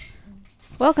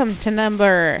Welcome to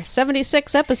number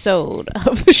 76 episode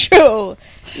of the show.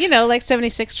 You know, like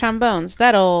 76 Trombones.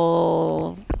 That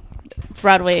old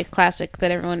Broadway classic that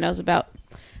everyone knows about.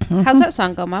 How's that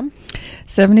song go, Mom?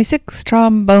 76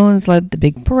 trombones led the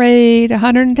big parade.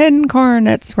 110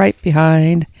 cornets right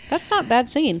behind. That's not bad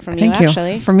singing from you, Thank you.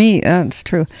 actually. For me, that's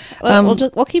true.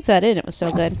 We'll keep that in. It was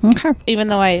so good. Okay. Even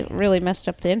though I really messed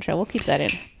up the intro, we'll keep that in.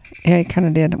 Yeah, it kind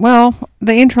of did. Well,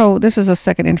 the intro, this is a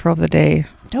second intro of the day.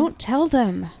 Don't tell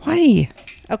them. Why?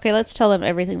 Okay, let's tell them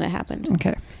everything that happened.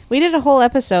 Okay. We did a whole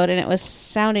episode, and it was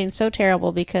sounding so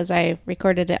terrible because I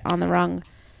recorded it on the wrong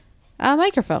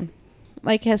microphone,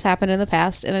 like has happened in the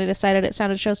past, and I decided it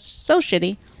sounded so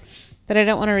shitty that I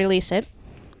don't want to release it.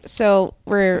 So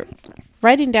we're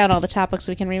writing down all the topics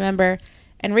we can remember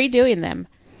and redoing them.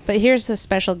 But here's the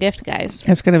special gift, guys.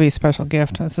 It's going to be a special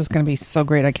gift. This is going to be so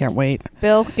great. I can't wait.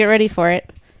 Bill, get ready for it.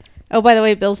 Oh, by the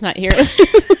way, Bill's not here.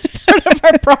 It's part of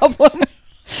our problem.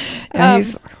 Yeah,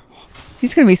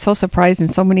 he's going to be so surprised in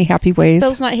so many happy ways.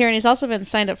 Bill's not here, and he's also been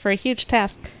signed up for a huge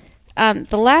task.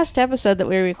 The last episode that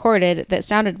we recorded that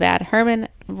sounded bad, Herman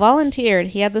volunteered.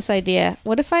 He had this idea.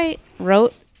 What if I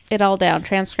wrote it all down,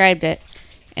 transcribed it,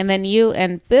 and then you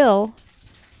and Bill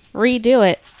redo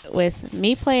it with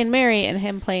me playing Mary and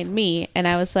him playing me? And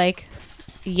I was like,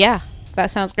 yeah,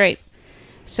 that sounds great.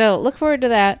 So look forward to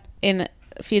that in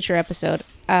a future episode.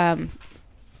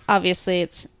 Obviously,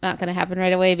 it's not going to happen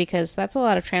right away because that's a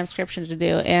lot of transcription to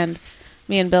do, and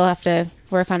me and Bill have to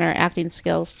work on our acting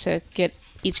skills to get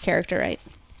each character right.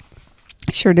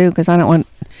 Sure do, because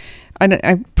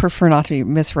I prefer not to be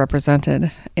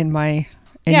misrepresented in my...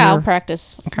 I'll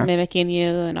practice mimicking you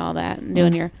and all that, and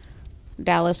doing your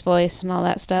Dallas voice and all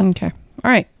that stuff. Okay.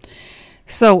 All right.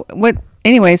 So what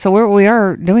we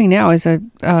are doing now is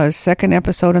a second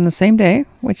episode on the same day,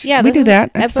 which we do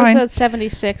that. That's fine. Episode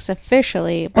 76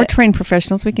 officially. We're trained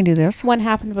professionals. We can do this. One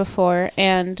happened before,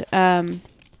 and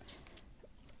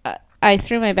I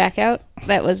threw my back out.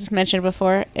 That was mentioned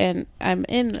before, and I'm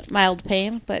in mild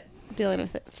pain, but dealing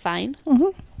with it fine.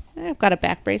 Mm-hmm. I've got a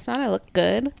back brace on. I look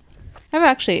good. I have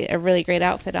actually a really great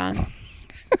outfit on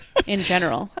in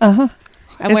general. Uh-huh.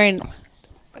 I'm wearing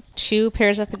 2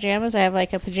 pairs of pajamas. I have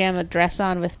like a pajama dress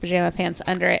on with pajama pants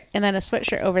under it, and then a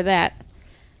sweatshirt over that,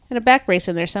 and a back brace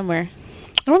in there somewhere.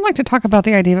 I would like to talk about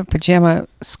the idea of a pajama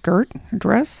skirt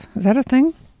dress. Is that a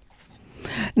thing?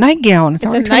 Nightgown. Is that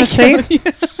what you're trying to say?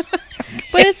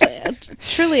 But it's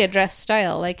truly a dress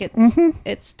style. Like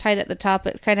it's tight at the top.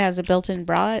 It kind of has a built-in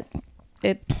bra.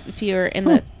 If you're in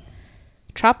the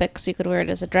tropics, you could wear it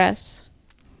as a dress.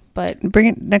 But bring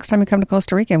it next time you come to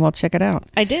Costa Rica, and we'll check it out.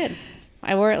 I did.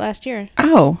 I wore it last year.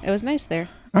 Oh, it was nice there.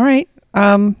 All right.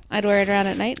 I'd wear it around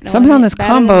at night. Somehow in this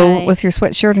combo with your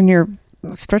sweatshirt and your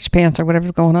stretch pants or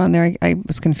whatever's going on there, I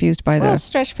was confused by that.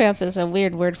 Stretch pants is a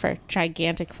weird word for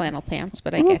gigantic flannel pants,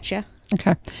 but I get you.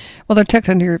 Okay. Well, they're tucked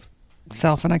under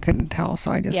yourself, and I couldn't tell,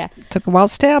 so I just took a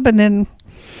wild stab and then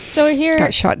we're here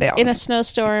got shot down in a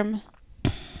snowstorm.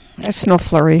 A snow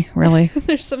flurry, really.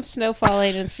 There's some snow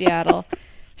falling in Seattle.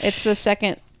 It's the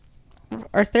second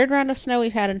or third round of snow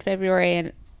we've had in February,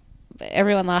 and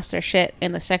everyone lost their shit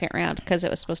in the second round because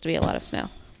it was supposed to be a lot of snow.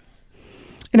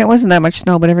 And it wasn't that much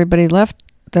snow, but everybody left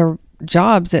their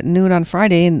jobs at noon on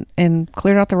Friday and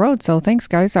cleared out the road. So thanks,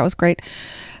 guys. That was great.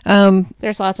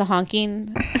 There's lots of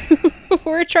honking.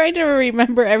 We're trying to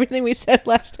remember everything we said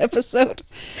last episode.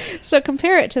 So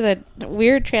compare it to the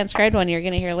weird transcribed one you're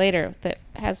going to hear later that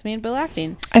has me and Bill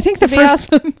acting. I think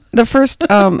the first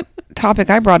topic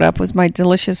I brought up was my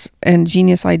delicious and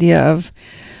genius idea of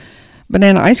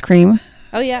banana ice cream.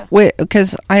 Oh, yeah.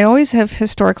 Because I always have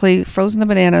historically frozen the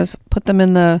bananas, put them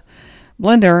in the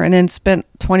blender, and then spent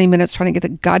 20 minutes trying to get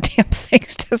the goddamn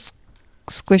things to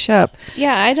squish up.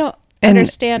 Yeah, I don't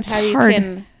understand how you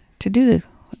can to do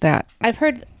that. I've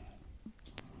heard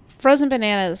frozen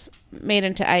bananas made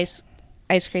into ice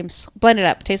cream, blended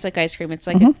up, tastes like ice cream. It's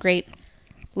like a great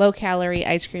low-calorie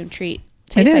ice cream treat.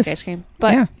 Tastes like ice cream.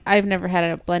 But I've never had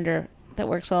a blender that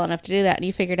works well enough to do that. And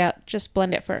you figured out just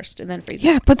blend it first and then freeze it.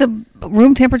 Yeah, put the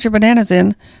room temperature bananas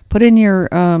in, put in your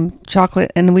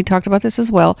chocolate, and we talked about this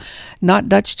as well. Not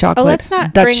Dutch chocolate. Oh, let's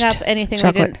not bring up anything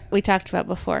we talked about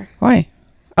before. Why?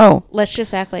 Oh. Let's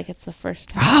just act like it's the first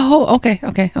time. Oh, okay.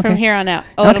 From here on out.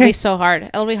 Oh, it'll be so hard.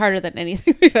 It'll be harder than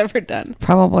anything we've ever done.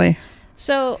 Probably.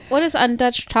 So what does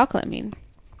undutched chocolate mean?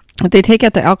 They take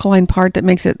out the alkaline part that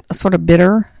makes it sort of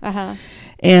bitter. Uh-huh.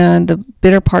 And the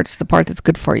bitter part's the part that's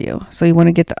good for you. So you want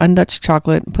to get the undutched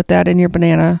chocolate, put that in your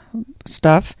banana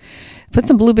stuff, put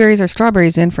some blueberries or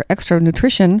strawberries in for extra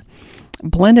nutrition,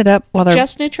 blend it up while they're...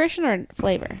 Just nutrition or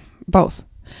flavor? Both.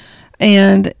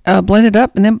 and blend it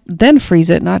up, and then freeze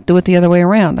it. Not do it the other way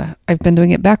around. I've been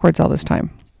doing it backwards all this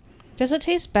time. Does it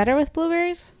taste better with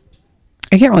blueberries?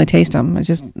 I can't really taste them. It's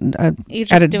just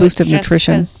added boost of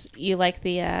nutrition. Because you like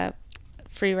the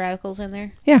free radicals in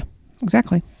there. Yeah,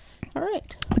 exactly. All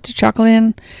right. Put the chocolate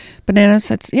in,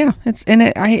 bananas.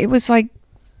 It was like,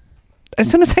 as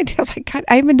soon as I did, I was like, God,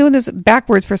 I've been doing this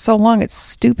backwards for so long. It's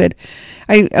stupid.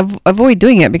 I avoid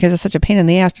doing it because it's such a pain in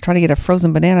the ass to try to get a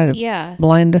frozen banana to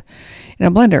blend in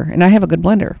a blender. And I have a good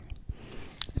blender.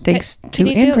 Thanks to Andrea. Can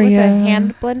you do it with a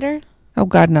hand blender? Oh,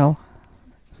 God, no.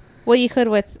 Well, you could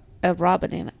with a raw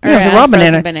banana. Or a raw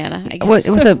banana. I guess.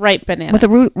 With a ripe banana. With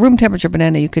a room temperature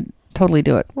banana, you could totally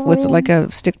do it. With like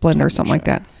a stick blender or something like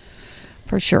that.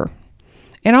 For sure.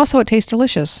 And also it tastes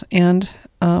delicious. And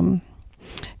the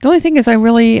only thing is I'm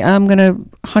going to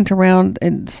hunt around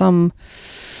in some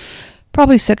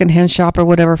probably secondhand shop or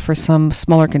whatever for some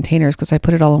smaller containers, because I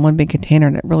put it all in one big container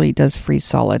and it really does freeze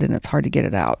solid and it's hard to get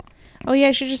it out. Oh, yeah.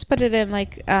 You should just put it in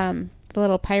like the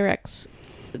little Pyrex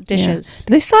dishes. Yeah.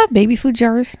 Do they still have baby food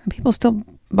jars? People still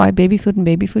buy baby food in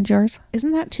baby food jars?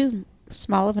 Isn't that too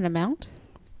small of an amount?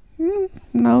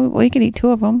 No. Well, you can eat 2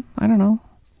 of them. I don't know.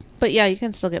 But yeah, you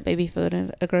can still get baby food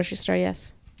at a grocery store,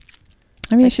 yes.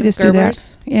 I mean, like I should just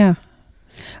Gerbers. Do that. Yeah.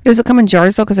 Does it come in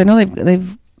jars, though? Because I know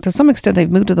they've to some extent, they've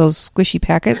moved to those squishy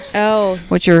packets. Oh.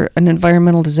 Which are an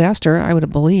environmental disaster, I would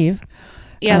believe.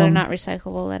 Yeah, they're not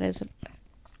recyclable. That is an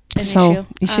issue. So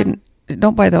you shouldn't.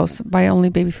 Don't buy those. Buy only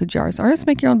baby food jars. Or just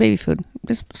make your own baby food.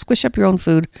 Just squish up your own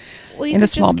food into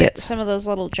small bits. Get some of those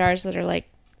little jars that are like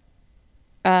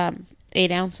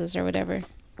 8 ounces or whatever.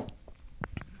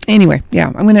 Anyway,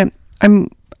 yeah,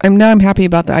 I'm happy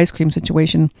about the ice cream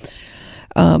situation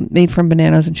made from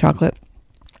bananas and chocolate.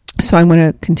 So I'm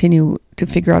going to continue to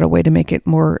figure out a way to make it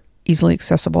more easily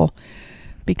accessible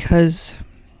because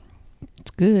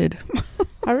it's good.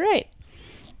 All right.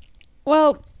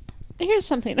 Well, here's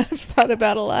something I've thought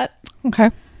about a lot. Okay.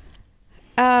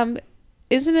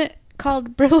 Isn't it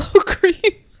called Brillo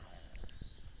cream?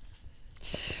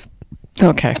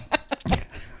 Okay.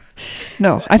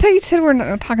 No, I thought you said we're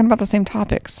not talking about the same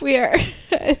topics. We are.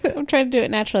 I'm trying to do it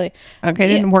naturally. Okay, it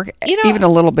didn't work even a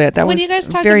little bit. That was you guys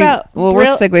talk about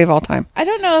worst segue of all time. I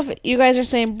don't know if you guys are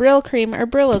saying Brill cream or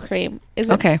Brillo cream.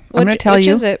 Okay, I'm going to tell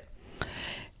you. Which is it?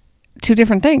 2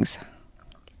 different things.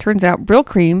 Turns out Brill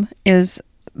cream is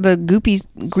the goopy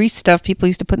grease stuff people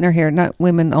used to put in their hair, not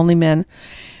women, only men.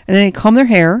 And then they comb their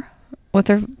hair with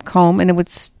their comb, and it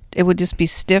would just be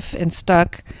stiff and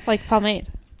stuck. Like pomade.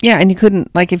 Yeah, and you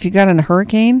couldn't, like, if you got in a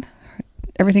hurricane,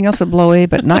 everything else would blow away,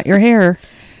 but not your hair.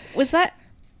 Was that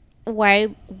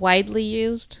widely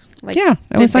used? Like, yeah.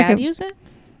 Did Dad use it?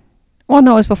 Well,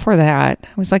 no, it was before that.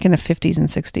 It was like in the 50s and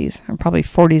 60s, or probably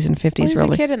 40s and 50s, really. I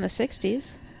was a kid in the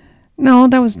 60s. No,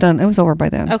 that was done. It was over by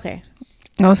then. Okay.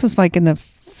 No, this was like in the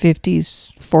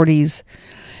 50s, 40s.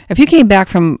 If you came back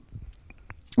from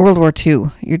World War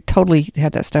II, you totally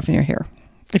had that stuff in your hair.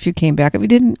 If you came back, if you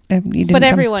didn't, But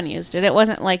everyone used it. It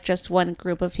wasn't like just one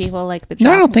group of people, like the jocks.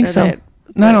 No, I don't think so.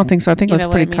 I don't think so. I think it was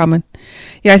pretty common.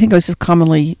 Yeah, I think it was just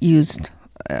commonly used.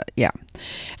 Yeah.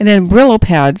 And then Brillo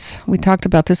pads, we talked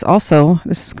about this also.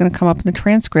 This is going to come up in the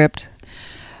transcript.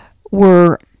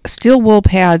 Were steel wool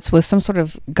pads with some sort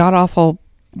of god-awful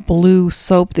blue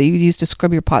soap that you use to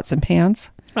scrub your pots and pans.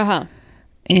 Uh-huh.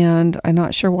 And I'm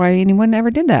not sure why anyone ever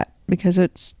did that, because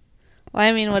it's... Well,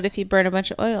 I mean, what if you burn a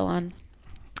bunch of oil on?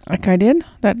 Like I did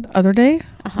that other day.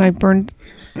 Uh-huh. I burned...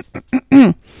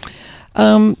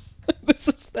 This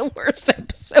is the worst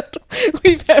episode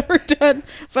we've ever done,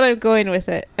 but I'm going with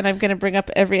it, and I'm going to bring up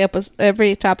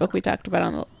every topic we talked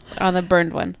about on the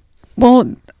burned one.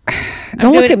 Well,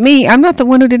 don't look at me. I'm not the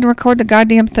one who didn't record the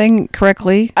goddamn thing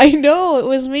correctly. I know it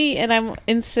was me, and I'm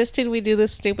insisting we do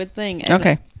this stupid thing.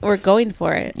 Okay, we're going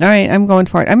for it. All right, I'm going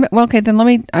for it. Well, okay, then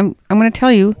I'm going to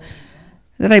tell you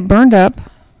that I burned up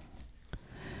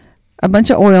a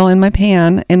bunch of oil in my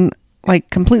pan and like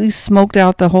completely smoked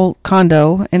out the whole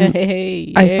condo. And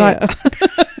yeah. I thought,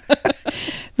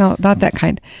 no, not that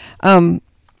kind.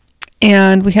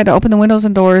 And we had to open the windows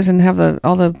and doors and have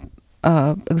all the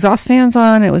exhaust fans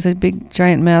on. It was a big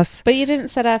giant mess. But you didn't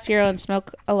set off your own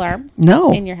smoke alarm?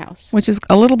 No. In your house? Which is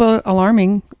a little bit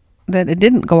alarming that it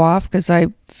didn't go off, because I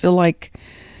feel like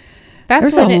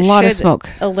there's a lot of smoke.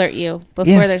 Alert you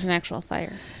before there's an actual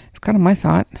fire. It's kind of my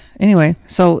thought. Anyway,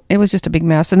 so it was just a big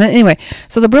mess. And then anyway,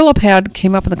 so the Brillo pad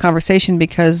came up in the conversation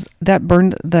because that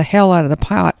burned the hell out of the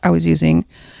pot I was using.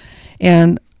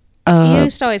 And you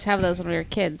used to always have those when we were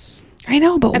kids. I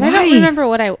know, but and why? I don't remember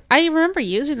what I remember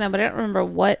using them, but I don't remember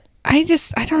what. I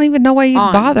don't even know why you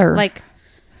bother. Like,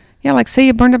 Yeah, like say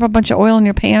you burned up a bunch of oil in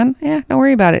your pan. Yeah, don't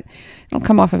worry about it. It'll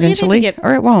come off Well, you need to eventually, get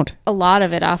or it won't. a lot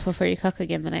of it off before you cook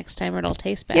again the next time, or it'll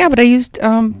taste bad. Yeah, but I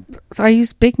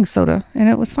used baking soda, and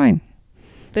it was fine.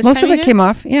 This Most time of you it did? came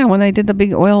off. Yeah, when I did the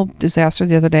big oil disaster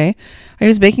the other day, I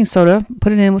used baking soda,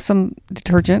 put it in with some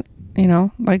detergent,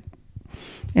 and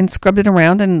scrubbed it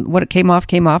around, and what it came off,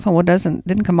 and what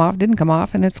didn't come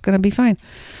off, and it's going to be fine.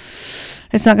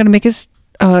 It's not going to make us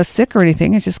sick or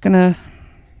anything. It's just going to,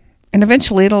 and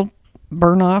eventually it'll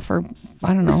burn off, or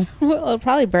I don't know. Well, it'll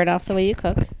probably burn off the way you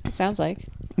cook. It sounds like.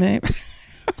 Maybe.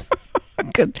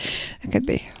 It could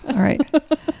be. All right.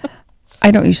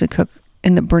 I don't usually cook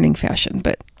in the burning fashion,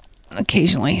 but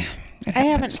occasionally it I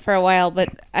happens. haven't for a while, but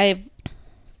I've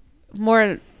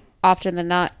more often than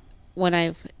not when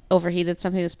I've overheated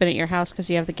something that's been at your house because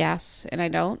you have the gas and I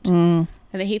don't. And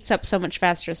it heats up so much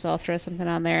faster, so I'll throw something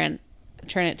on there and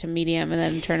turn it to medium and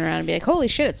then turn around and be like, holy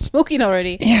shit, it's smoking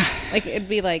already. Yeah. Like, it'd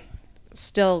be like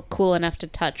still cool enough to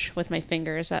touch with my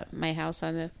fingers at my house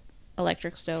on the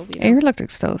electric stove. You know? Yeah, your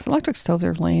electric stoves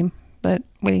are lame, but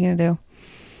what are you going to do?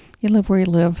 You live where you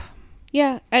live.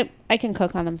 Yeah, I can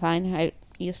cook on them fine. I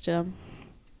used to them.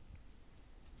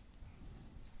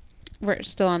 We're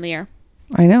still on the air.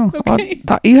 I know. Okay.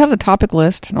 Well, you have the topic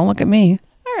list. Don't look at me.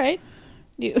 All right.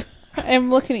 I'm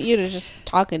looking at you to just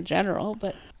talk in general,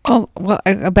 but Oh, well,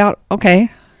 okay.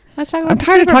 let's talk about I'm the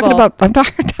tired of Super talking Bowl. I'm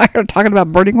tired of talking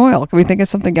about burning oil. Can we think of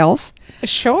something else?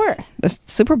 Sure. The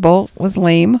Super Bowl was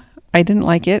lame. I didn't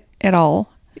like it at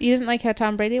all. You didn't like how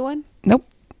Tom Brady won? Nope.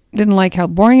 Didn't like how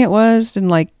boring it was. Didn't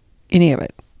like any of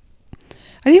it.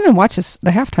 I didn't even watch the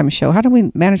halftime show. How did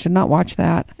we manage to not watch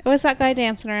that? It was that guy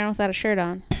dancing around without a shirt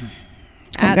on.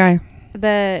 What guy?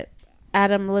 The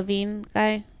Adam Levine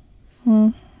guy.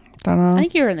 Don't know. I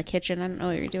think you were in the kitchen. I don't know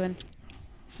what you were doing.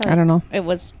 I don't know. It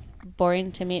was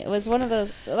boring to me. It was one of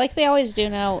those, like they always do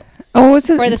now. Oh, was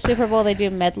it? For the Super Bowl, they do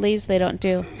medleys. They don't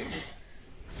do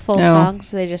full No.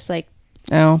 songs. They just like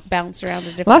Oh. bounce around to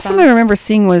different Last songs. one I remember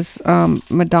seeing was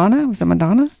Madonna. Was it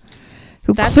Madonna?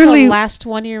 Who That's clearly? the last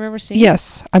one you remember seeing?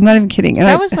 Yes, I'm not even kidding. And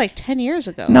That was like 10 years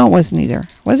ago. No, it wasn't either.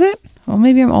 Was it? Well,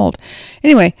 maybe I'm old.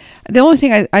 Anyway, the only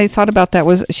thing I thought about that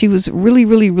was she was really,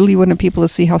 really, really wanting people to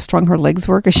see how strong her legs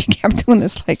were because she kept doing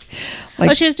this like.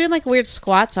 Oh, she was doing like weird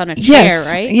squats on a chair,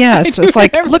 Yes, right? yes. I It's do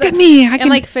like, remember look that. at me. I And can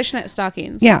like fishnet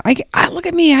stockings. Yeah, I look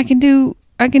at me. I can do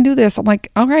this. I'm like,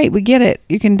 all right, we get it.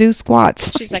 You can do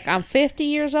squats. She's like, I'm 50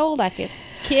 years old. I can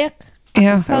kick.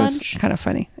 Yeah, that was punch. kind of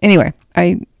funny. Anyway,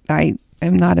 I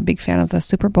am not a big fan of the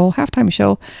Super Bowl halftime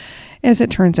show, as it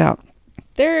turns out.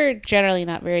 They're generally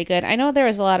not very good. I know there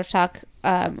was a lot of talk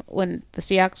when the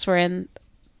Seahawks were in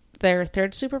their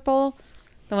third Super Bowl,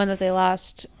 the one that they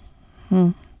lost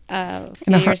a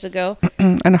few years ago.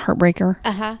 And a heartbreaker.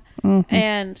 Uh-huh. Mm-hmm.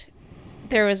 And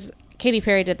there was, Katy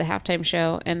Perry did the halftime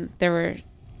show, and there were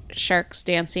sharks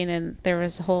dancing, and there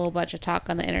was a whole bunch of talk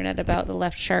on the internet about the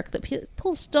left shark that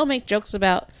people still make jokes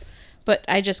about, but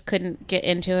I just couldn't get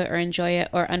into it or enjoy it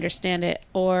or understand it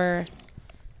or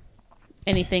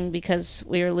anything because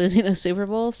we were losing a Super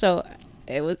Bowl. So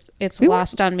it's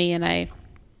lost on me, and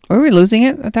Were we losing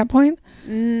it at that point?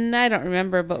 I don't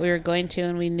remember, but we were going to,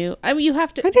 and we knew. I mean, you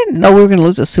have to. I didn't know we were going to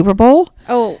lose a Super Bowl.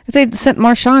 Oh, If they'd sent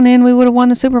Marshawn in, we would have won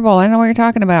the Super Bowl. I don't know what you're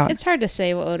talking about. it's hard to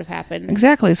say what would have happened.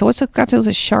 Exactly. So what's it got to do with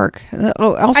a shark?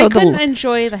 Oh, also I couldn't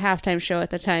enjoy the halftime show at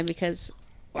the time because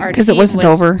our Because it team wasn't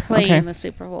was over. playing Okay. the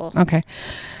Super Bowl. Okay.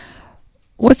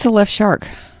 What's the left shark?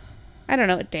 I don't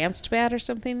know. It danced bad or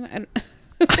something.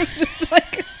 It's just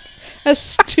like a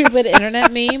stupid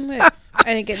internet meme. I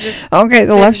think it just Okay, the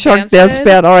didn't left shark dance dance good.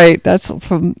 bad. All right, that's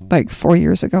from like 4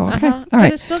 years ago. Okay, Uh-huh. all But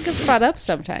right. it still gets brought up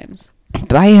sometimes.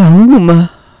 By whom?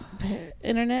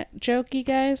 Internet jokey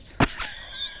guys.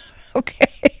 Okay,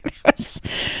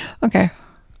 okay.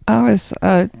 I was.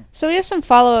 So we have some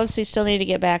follow-ups we still need to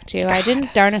get back to. I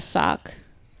didn't darn a sock.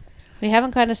 We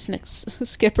haven't gone to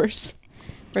Skippers.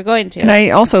 We're going to. And I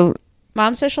also,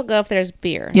 Mom says she'll go if there's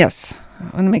beer. yes, I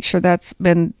want to make sure that's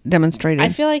been demonstrated. I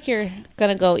feel like you're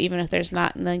going to go even if there's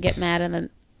not, and then get mad and then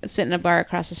sit in a bar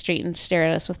across the street and stare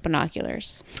at us with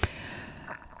binoculars.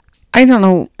 I don't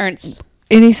know Ernst.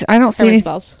 I don't see Ernst anything.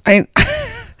 balls. I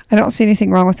don't see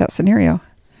anything wrong with that scenario.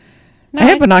 No, I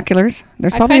have binoculars.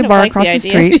 There's probably kind a of bar like across the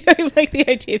idea. street. I like the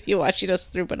idea of you watching us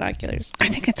through binoculars. I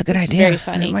think it's a good It's idea. very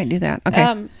funny. I might do that.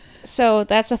 Okay. So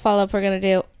that's a follow-up we're going to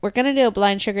do. We're going to do a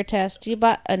blind sugar test. You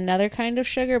bought another kind of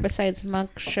sugar besides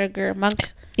monk sugar.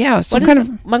 Yeah, some What kind is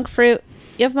of. monk fruit?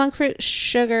 You have monk fruit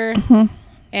sugar Mm-hmm.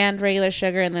 and regular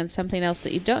sugar, and then something else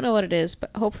that you don't know what it is,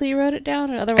 but hopefully you wrote it down.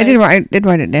 Or otherwise, I did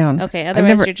write it down. Okay, I've otherwise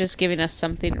never- you're just giving us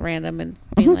something random and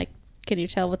being like, can you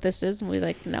tell what this is? And we're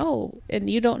like, no. And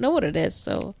you don't know what it is,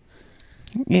 so.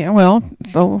 Yeah, well,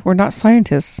 so we're not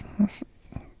scientists.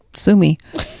 Sue me.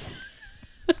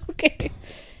 Okay.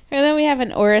 And then we have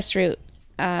an orris root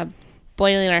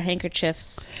boiling our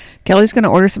handkerchiefs. Kelly's going to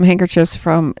order some handkerchiefs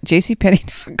from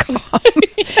jcpenney.com.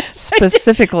 Yes,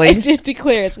 specifically. I did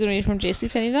declare it's going to be from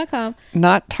jcpenney.com.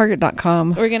 Not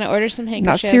target.com. We're going to order some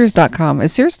handkerchips. Not sears.com.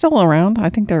 Is Sears still around? I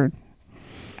think they're...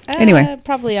 Anyway.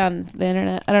 Probably on the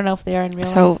internet. I don't know if they are in real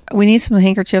life. So we need some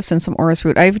handkerchiefs and some orris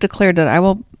root. I've declared that I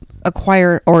will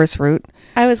acquire orris root.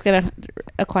 I was going to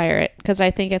acquire it because I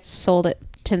think it's sold at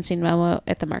Tensing Momo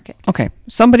at the market. Okay.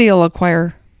 Somebody will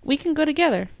acquire... We can go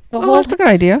together. That's a good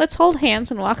idea. Let's hold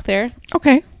hands and walk there.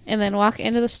 Okay. And then walk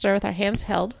into the store with our hands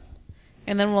held.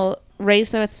 And then we'll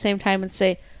raise them at the same time and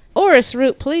say, orris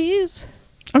root, please.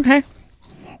 Okay.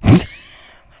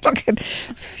 Okay.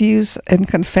 Fuse and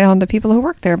confound the people who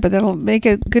work there, but it'll make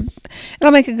a good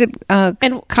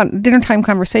dinner time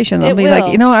conversation. They'll be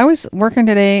like, I was working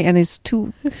today and these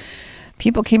two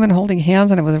people came in holding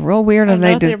hands and it was real weird. I don't know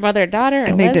if they're mother-daughter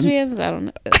or lesbians. I don't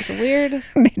know. It's weird.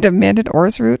 They demanded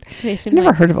orris root. I've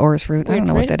never heard of orris root. I don't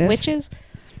know what that is. Witches.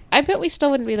 I bet we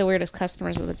still wouldn't be the weirdest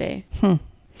customers of the day.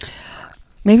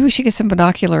 Maybe we should get some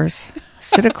binoculars,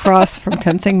 sit across from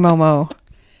Tensing Momo,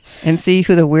 and see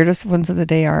who the weirdest ones of the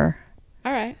day are.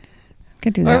 All right.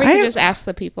 Could do that. Or we could just ask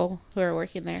the people who are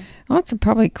working there. Well, it's a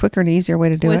probably quicker and easier way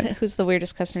to do it. Who's the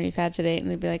weirdest customer you've had today?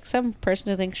 And they'd be like, some person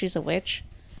who thinks she's a witch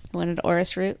wanted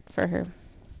orris root for her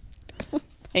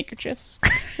handkerchiefs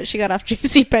that she got off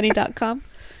jcpenney.com.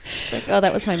 Like, oh,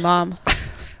 that was my mom.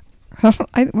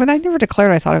 When I never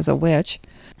declared I thought I was a witch.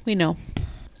 We know.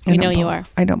 We know you are.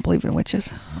 I don't believe in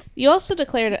witches. You also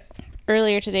declared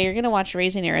earlier today you're going to watch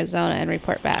Raising Arizona and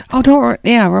report back. Oh,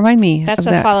 remind me. That's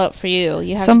a follow-up for you.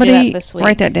 You have Somebody to do that this week.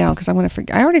 Write that down because I'm going to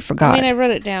forget. I already forgot. I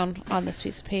wrote it down on this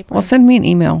piece of paper. Well, send me an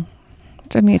email.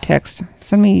 Send me a text.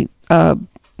 Send me I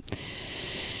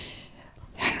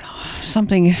don't know,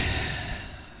 something.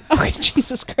 Okay,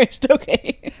 Jesus Christ.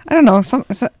 Okay. I don't know.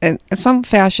 In some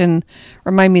fashion,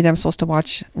 remind me that I'm supposed to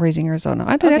watch Raising Arizona.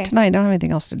 I do that tonight. I don't have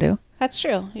anything else to do. That's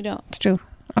true. You don't. It's true.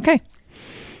 Okay.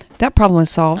 That problem is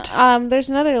solved. There's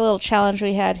another little challenge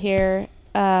we had here,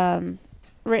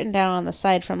 written down on the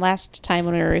side from last time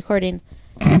when we were recording.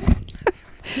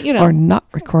 Or not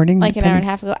recording. Like an hour and a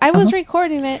half ago. I was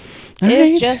recording it.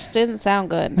 It just didn't sound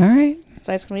good. All right.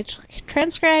 So it's going to be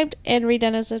transcribed and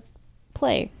redone as a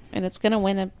play. And it's going to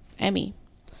win an Emmy.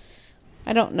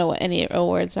 I don't know what any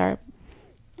awards are.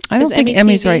 I don't think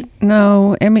Emmy's right.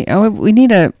 No, Emmy. Oh, we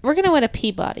need a... We're going to win a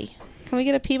Peabody. Can we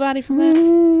get a Peabody from that?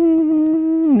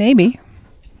 Maybe.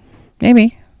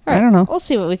 Right. I don't know. We'll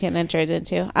see what we can enter it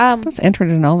into. Let's enter it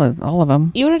in all of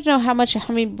them. You wanted to know how much a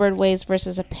hummingbird weighs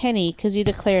versus a penny because you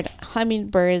declared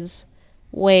hummingbirds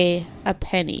weigh a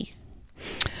penny.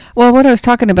 Well, what I was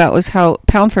talking about was how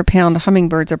pound for pound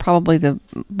hummingbirds are probably the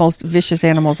most vicious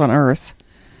animals on Earth.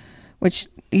 Which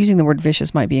using the word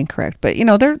vicious might be incorrect, but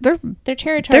they're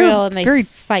territorial and they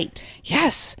fight.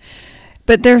 Yes.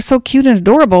 But they're so cute and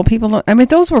adorable. If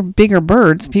those were bigger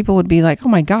birds, people would be like, "Oh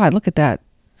my God, look at that."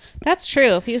 That's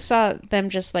true. If you saw them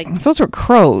just like... If those were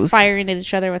crows. Firing at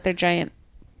each other with their giant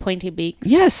pointy beaks.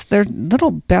 Yes, they're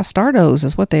little bastardos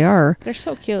is what they are. They're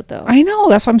so cute, though. I know.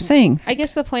 That's what I'm saying. I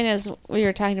guess the point is we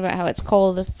were talking about how it's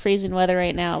cold, freezing weather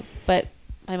right now, but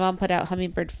my mom put out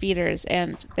hummingbird feeders,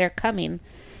 and they're coming.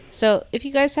 So if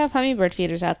you guys have hummingbird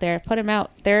feeders out there, put them out.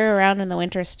 They're around in the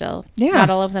winter still. Yeah. Not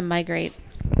all of them migrate.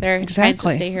 They're trying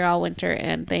to stay here all winter,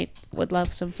 and they would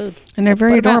love some food. And they're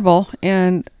very adorable,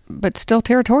 but still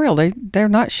territorial. They're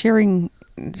not sharing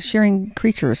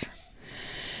creatures.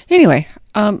 Anyway,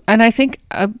 and I think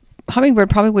a hummingbird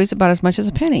probably weighs about as much as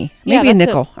a penny. Maybe a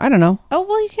nickel. I don't know. Oh,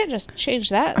 well, you can't just change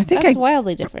that. I think that's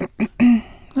wildly different.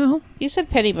 Well, you said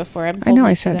penny before. I know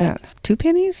I said that. 2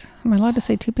 pennies? Am I allowed to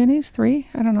say 2 pennies? 3?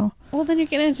 I don't know. Well, then you're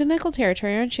getting into nickel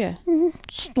territory, aren't you?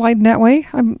 Sliding that way.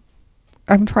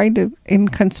 I'm trying to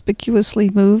inconspicuously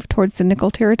move towards the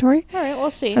nickel territory. All right, we'll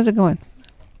see. How's it going?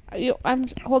 I'm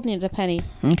holding you to penny.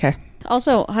 Okay.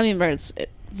 Also, hummingbirds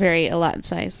vary a lot in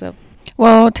size, so...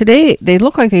 Well, today they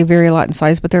look like they vary a lot in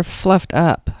size, but they're fluffed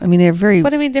up. I mean, they're very...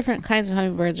 But I mean, different kinds of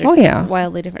hummingbirds are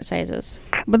wildly different sizes.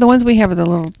 But the ones we have are the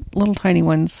little tiny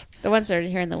ones. The ones that are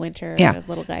here in the winter are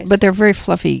little guys. But they're very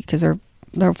fluffy because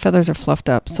their feathers are fluffed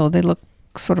up, so they look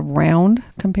sort of round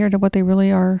compared to what they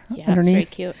really are underneath. Yeah, that's very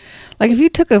cute. Like if you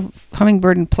took a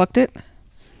hummingbird and plucked it...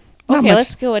 Okay,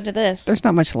 let's go into this. There's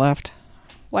not much left.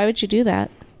 Why would you do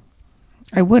that?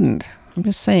 I wouldn't. I'm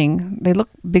just saying they look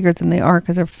bigger than they are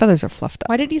because their feathers are fluffed up.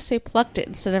 Why did you say plucked it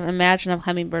instead of imagine a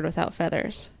hummingbird without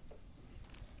feathers?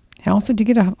 How else did you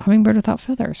get a hummingbird without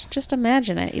feathers? Just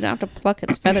imagine it. You don't have to pluck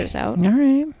its feathers out. All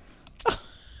right.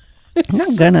 I'm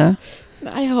not gonna.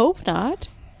 I hope not.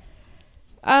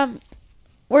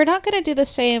 We're not going to do the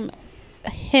same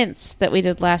hints that we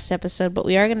did last episode, but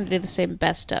we are going to do the same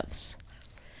best ofs.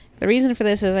 The reason for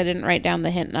this is I didn't write down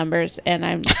the hint numbers, and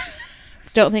I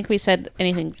don't think we said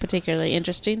anything particularly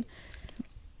interesting.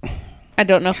 I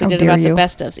don't know if we did about the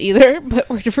best ofs either, but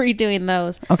we're redoing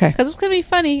those. Okay. Because it's going to be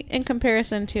funny in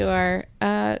comparison to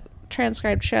our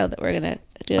transcribed show that we're going to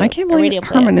do. I can't believe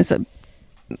Herman is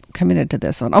committed to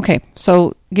this one. Okay,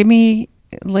 so lay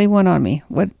one on me.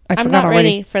 I'm not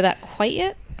ready for that quite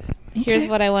yet. Here's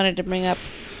what I wanted to bring up.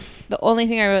 The only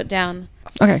thing I wrote down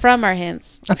from our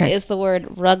hints is the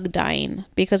word rug dyeing,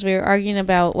 because we were arguing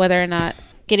about whether or not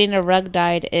getting a rug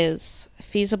dyed is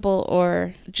feasible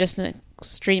or just an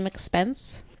extreme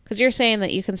expense. Because you're saying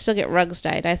that you can still get rugs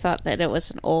dyed. I thought that it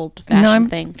was an old-fashioned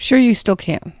thing. I'm sure you still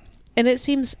can. And it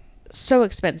seems so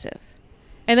expensive.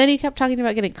 And then you kept talking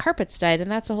about getting carpets dyed, and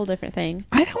that's a whole different thing.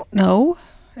 I don't know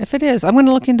if it is. I'm going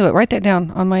to look into it. Write that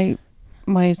down on my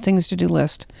things to do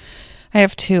list. I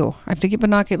have 2. I have to get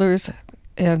binoculars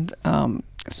and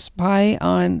spy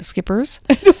on skippers.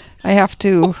 I have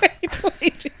to.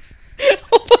 Wait.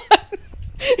 Hold on.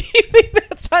 You think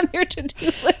that's on your to-do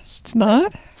list? It's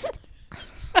not.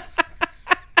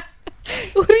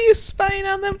 What are you spying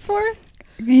on them for?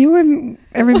 You and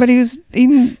everybody who's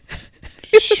eating.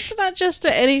 It's not just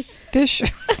any fish.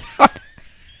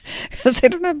 Because they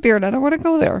don't have beard. I don't want to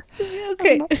go there.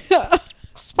 Okay.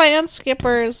 Spy on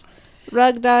skippers,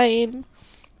 rug dyeing.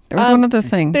 There was one other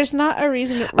thing. There's not a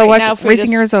reason now for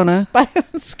Racing Arizona. Spy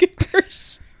on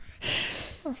skippers.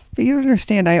 But you don't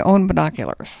understand. I own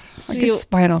binoculars. So I can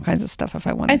spy on all kinds of stuff if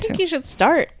I wanted to. I think you should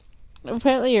start.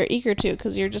 Apparently you're eager to,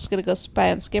 because you're just going to go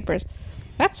spy on skippers.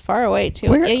 That's far away, too.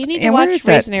 You need to watch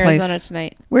Racing Arizona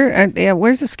tonight.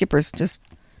 Where's the skippers? Just,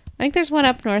 I think there's one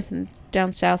up north and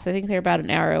down south. I think they're about an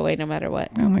hour away no matter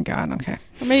what. Oh, my God. Okay.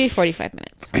 Or maybe 45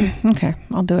 minutes. Okay.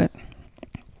 I'll do it.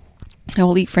 I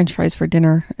will eat French fries for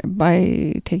dinner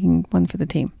by taking one for the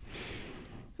team.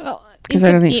 Well, because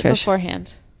I don't eat fish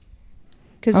beforehand.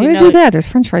 I'm going to do that. There's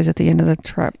French fries at the end of the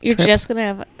trip. You're just going to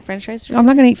have French fries? I'm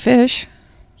not going to eat fish.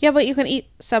 Yeah, but you can eat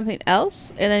something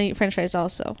else and then eat French fries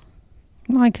also.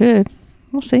 Well, I could.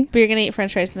 We'll see. But you're going to eat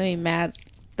French fries and then be mad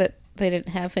that they didn't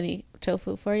have any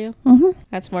tofu for you? Mm-hmm.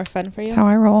 That's more fun for you? That's how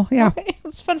I roll, yeah. Okay.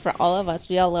 It's fun for all of us.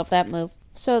 We all love that move.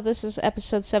 So this is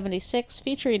episode 76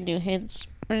 featuring new hints.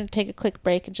 We're going to take a quick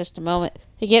break in just a moment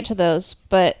to get to those,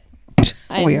 but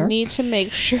I need to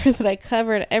make sure that I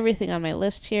covered everything on my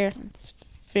list here. It's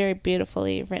very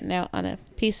beautifully written out on a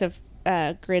piece of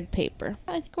grid paper.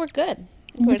 I think we're good.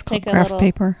 It's called graph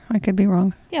paper. I could be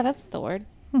wrong. Yeah, that's the word.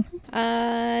 Mm-hmm.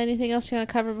 Anything else you want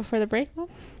to cover before the break, Mom?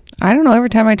 I don't know. Every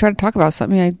time I try to talk about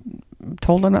something, I'm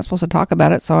told I'm not supposed to talk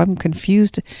about it, so I'm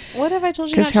confused. What have I told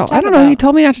you not to talk about? I don't know. You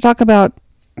told me not to talk about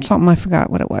something. I forgot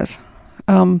what it was.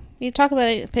 You talk about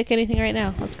it. Pick anything right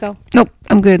now. Let's go. Nope.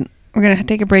 I'm good. We're going to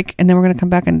take a break, and then we're going to come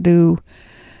back and do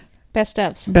best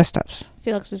ofs. Best ofs.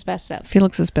 Felix's best ofs.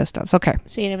 Felix's best ofs. Okay.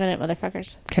 See you in a minute,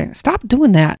 motherfuckers. Okay. Stop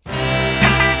doing that.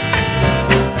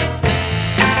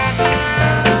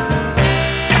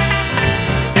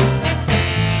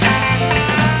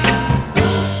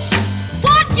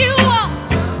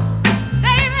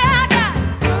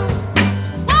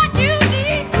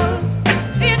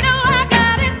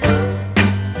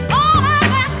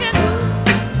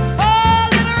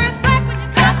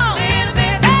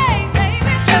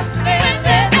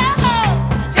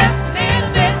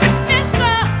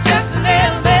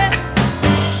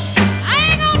 I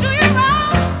ain't gonna do you wrong.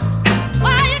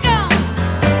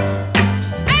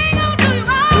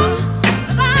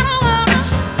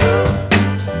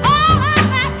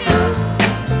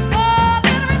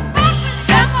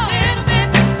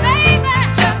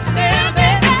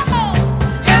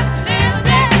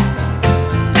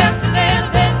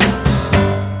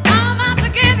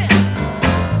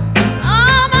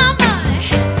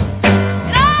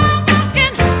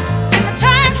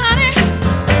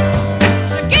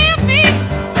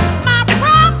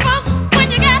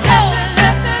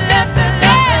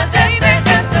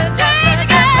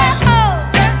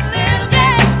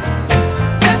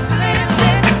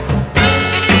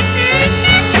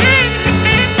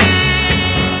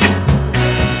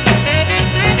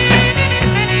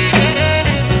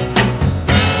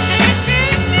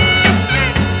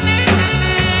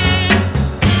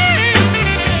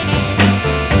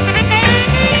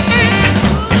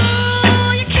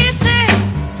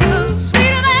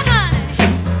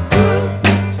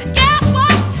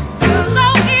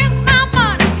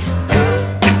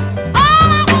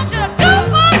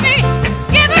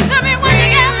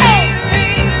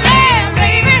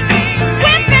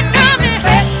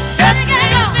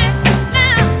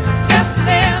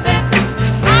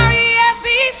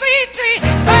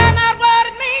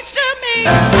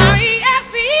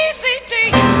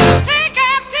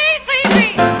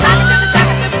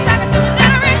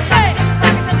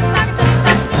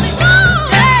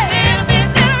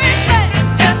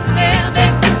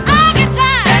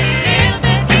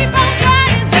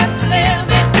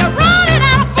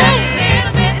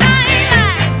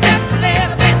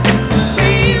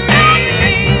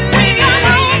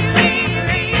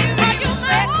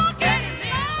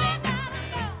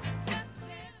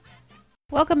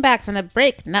 Welcome back from the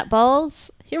break, nutballs.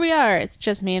 Here we are. It's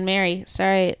just me and Mary.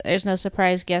 Sorry, there's no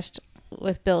surprise guest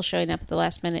with Bill showing up at the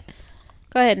last minute.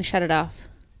 Go ahead and shut it off.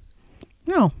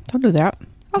 No, don't do that.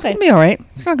 It's Okay. going to be all right.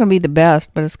 It's not going to be the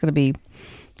best, but it's going to be,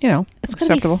 It's going to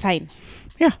acceptable. be fine.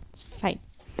 Yeah. It's fine.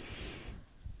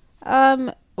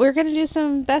 We're going to do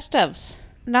some best ofs.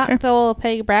 Not Okay. the old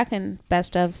Peg Bracken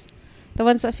best ofs. The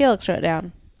ones that Felix wrote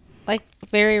down. Like,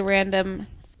 very random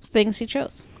things he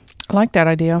chose. I like that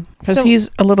idea. Because So- he's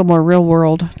a little more real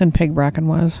world than Peg Bracken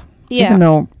was. Yeah. Even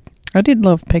though I did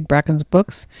love Peg Bracken's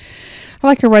books. I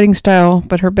like her writing style,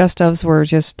 but her best ofs were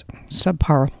just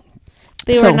subpar.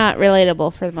 They So- were not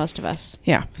relatable for most of us.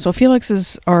 Yeah. So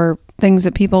Felix's are things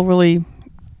that people really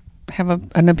have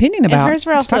an opinion about. And hers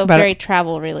were Let's talk also about very it.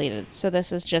 travel related. So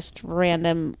this is just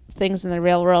random things in the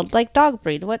real world, like dog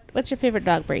breed. What's your favorite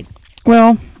dog breed?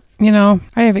 Well, I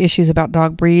have issues about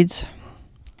dog breeds.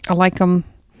 I like them.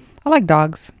 I like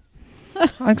dogs.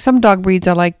 Like some dog breeds,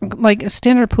 I like a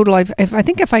standard poodle. I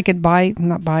think if I could buy.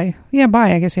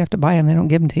 I guess you have to buy them. They don't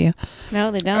give them to you. No,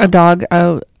 they A don't. dog,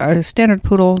 a standard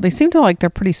poodle. They seem to like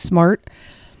they're pretty smart,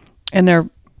 and they're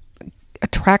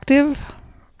attractive.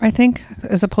 I think,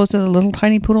 as opposed to the little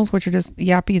tiny poodles, which are just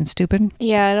yappy and stupid.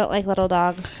 Yeah, I don't like little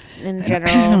dogs in I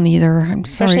general. don't either. I'm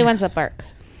sorry. Especially ones that bark.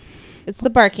 It's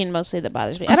the barking mostly that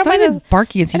bothers me. I don't It's not mind even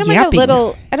barky. It's I don't mind yapping.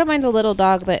 I don't mind a little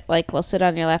dog that will sit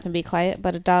on your lap and be quiet,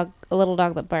 but a little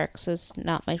dog that barks is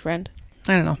not my friend.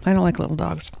 I don't know. I don't like little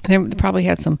dogs. They probably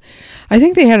had some. I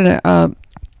think they had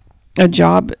a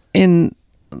job in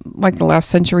like the last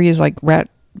century as like rat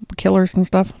killers and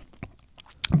stuff.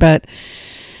 But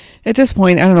at this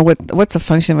point, I don't know what's the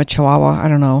function of a Chihuahua. I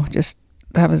don't know. Just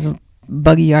have his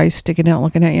buggy eyes sticking out,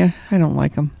 looking at you. I don't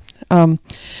like them.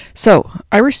 So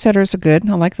Irish setters are good.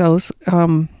 I like those.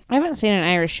 I haven't seen an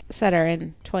Irish setter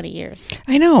in 20 years.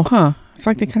 I know, huh? It's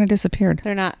like they kind of disappeared.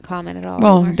 They're not common at all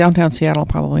Well, anymore. downtown Seattle,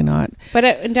 probably not. But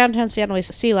in downtown Seattle, we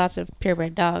see lots of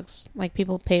purebred dogs. Like,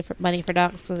 people pay for money for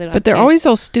dogs because they don't But have they're kids. always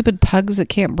those stupid pugs that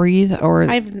can't breathe. Or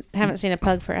I haven't seen a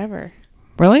pug forever.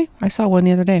 really, I saw one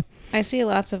the other day. I see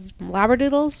lots of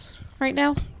Labradoodles right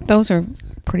now. Those are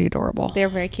pretty adorable. They're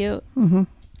very cute. Mm-hmm.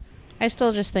 I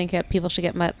still just think that people should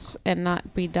get mutts and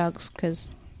not breed dogs because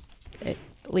it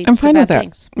leads I'm to fine bad with that.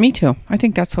 things. Me too. I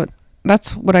think that's what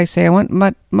I say. I want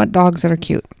mutt dogs that are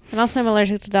cute. And also, I'm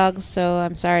allergic to dogs, so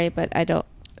I'm sorry, but I don't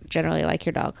generally like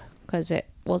your dog because it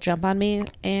will jump on me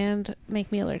and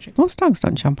make me allergic. Most dogs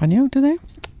don't jump on you, do they?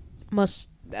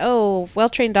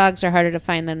 Well-trained dogs are harder to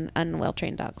find than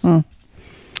unwell-trained dogs. Mm.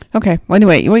 Okay. Well,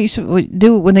 anyway, what you should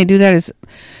do when they do that is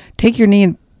take your knee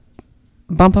and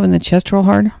bump them in the chest real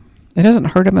hard. It doesn't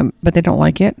hurt them, but they don't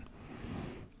like it.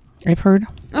 I've heard.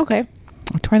 Okay.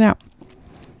 I'll try that.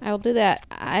 I will do that.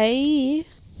 I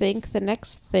think the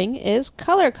next thing is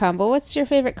color combo. What's your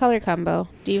favorite color combo?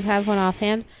 Do you have one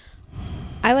offhand?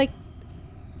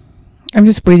 I'm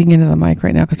just breathing into the mic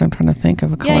right now because I'm trying to think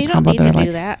of a color Yeah, you don't combo need that I to like.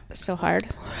 do that so hard.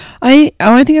 I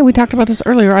think we talked about this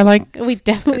earlier. I like We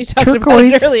definitely talked about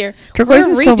turquoise- it earlier. turquoise We're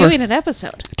and silver. redoing an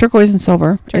episode, turquoise and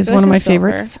silver is Turquoise one of my and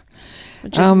silver. favorites.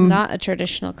 which is not a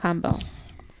traditional combo.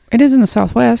 It is in the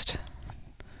Southwest.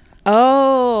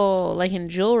 Oh, like in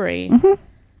jewelry. Mm-hmm.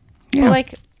 Yeah. Or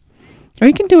like Or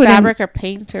you can do it fabric or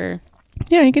paint or...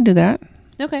 Yeah, you can do that.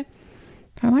 Okay.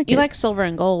 I like it. You like silver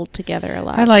and gold together a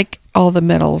lot. I like all the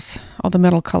metals, all the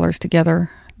metal colors together.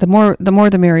 The more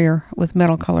the merrier with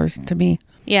metal colors to me.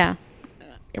 Yeah.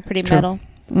 You're pretty It's true. metal.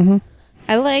 Mm-hmm.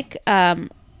 I like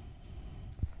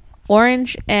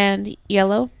orange and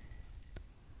yellow.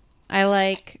 I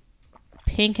like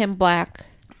pink and black.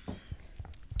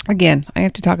 Again, I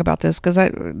have to talk about this because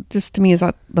this to me is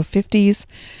the 50s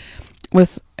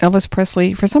with Elvis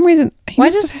Presley. For some reason, Why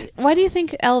do you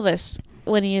think Elvis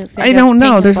when you think I of don't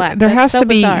know. pink and black? There That's has so to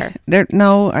be bizarre. there.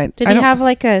 No, I Did I he don't, have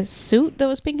like a suit that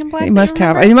was pink and black? He that you must have.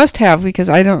 remember? He must have because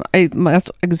I don't.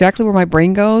 That's exactly where my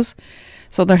brain goes.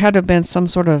 So there had to have been some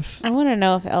sort of. I want to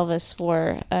know if Elvis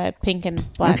wore a pink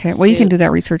and black. Okay, well you can suit. do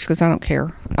that research because I don't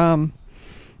care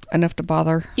enough to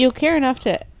bother. You care enough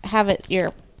to have it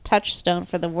your touchstone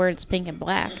for the words pink and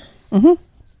black. Mm-hmm.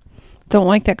 Don't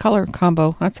like that color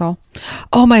combo. That's all.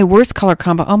 Oh, my worst color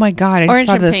combo. Oh my god! I just Orange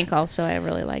thought and of this. pink also I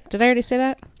really like. Did I already say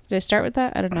that? Did I start with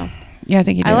that? I don't know. Yeah, I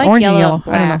think you did. I like Orange yellow and yellow.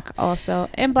 and black also.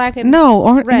 And black I and don't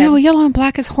know. No, red. no, yellow and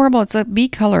black is horrible. It's a bee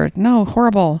color. No,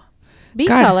 horrible. bee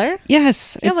God. color.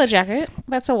 Yes. Yellow jacket.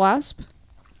 That's a wasp.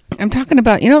 I'm talking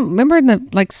about. Remember in the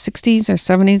 60s or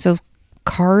 70s, those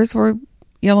cars were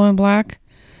yellow and black.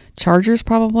 Chargers,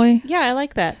 probably. Yeah, I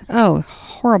like that. Oh,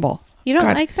 horrible. You don't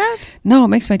God. like that? No, it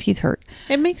makes my teeth hurt.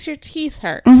 It makes your teeth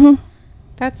hurt. Mm-hmm.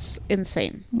 That's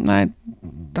insane.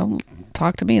 Don't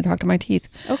talk to me. Talk to my teeth.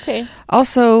 Okay.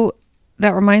 Also,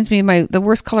 that reminds me, the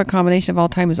worst color combination of all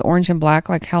time is orange and black,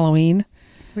 like Halloween.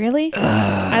 Really?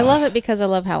 I love it because I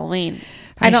love Halloween.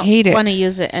 I don't hate it want to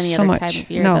use it any so other much. time of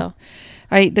year, No.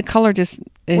 though. The color just...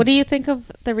 What do you think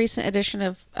of the recent addition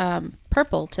of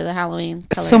purple to the Halloween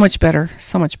colors? So much better.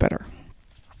 So much better.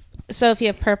 So if you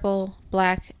have purple,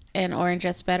 black, and orange,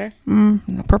 that's better?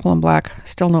 Purple and black.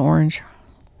 Still no orange.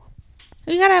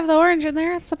 You gotta have the orange in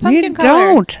there. It's the pumpkin You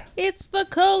color. don't. It's the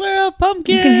color of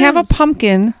pumpkins. You can have a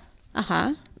pumpkin.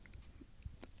 Uh-huh.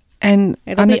 And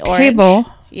It'll on be the table...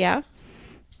 Yeah.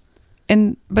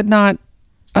 But not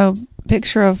a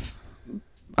picture of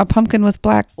a pumpkin with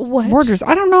black What? borders.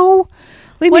 I don't know.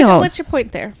 Leave me alone. What's your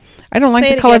point there? I don't like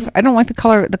Say the it color. again. I don't like the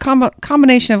color. The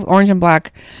combination of orange and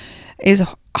black is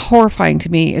horrifying to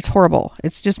me. It's horrible.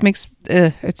 It just makes.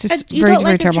 It's just You very, don't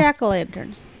very like terrible. a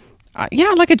jack-o'-lantern.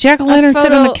 Yeah, like a jack-o'-lantern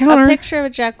sitting on the counter. A picture of a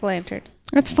jack-o'-lantern.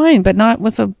 That's fine, but not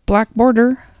with a black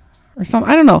border or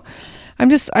something. I don't know.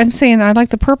 I'm saying I like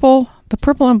the purple. The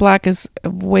purple and black is a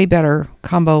way better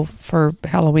combo for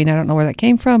Halloween. I don't know where that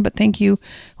came from, but thank you,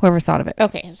 whoever thought of it.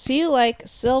 Okay, so you like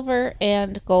silver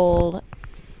and gold,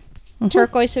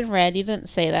 turquoise and red. You didn't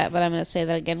say that, but I'm going to say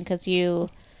that again because you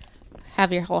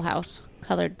have your whole house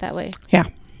colored that way. Yeah,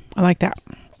 I like that.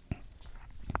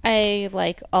 I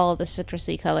like all the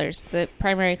citrusy colors. The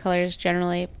primary colors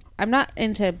generally. I'm not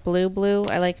into blue.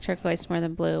 I like turquoise more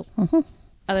than blue. Mm-hmm.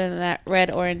 Other than that,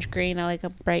 red, orange, green. I like a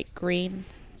bright green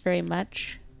very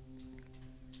much.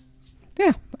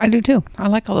 Yeah, I do too. I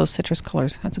like all those citrus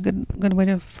colors. That's a good way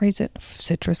to phrase it.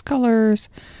 Citrus colors.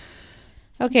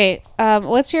 Okay,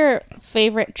 what's your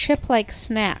favorite chip-like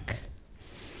snack?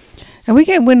 And we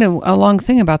get into a long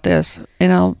thing about this,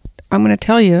 and I'm going to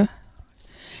tell you.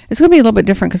 It's going to be a little bit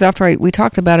different because after we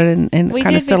talked about it and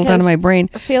kind of settled down in my brain.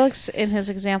 Felix, in his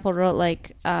example, wrote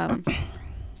like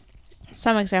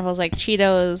some examples like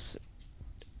Cheetos,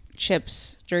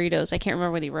 chips, Doritos. I can't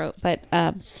remember what he wrote, but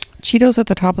Cheetos at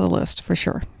the top of the list for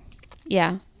sure.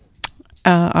 Yeah,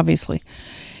 obviously.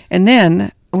 And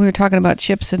then we were talking about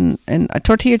chips and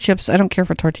tortilla chips. I don't care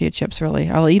for tortilla chips really.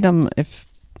 I'll eat them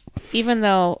even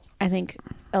though I think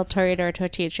El Torito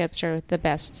tortilla chips are the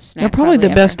best snack. They're probably the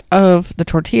best of the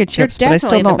tortilla chips, They're but I still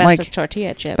definitely don't the best like of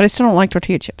tortilla chips. But I still don't like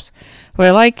tortilla chips. What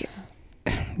I like,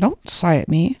 don't sigh at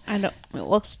me. I know.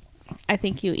 Well, I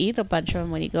think you eat a bunch of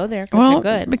them when you go there because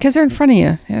they're good. Because they're in front of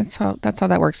you. That's how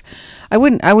that works. I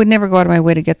would never go out of my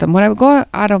way to get them. What I would go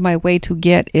out of my way to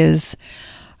get is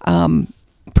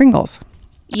Pringles.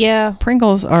 Yeah.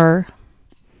 Pringles are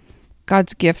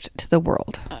God's gift to the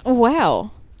world.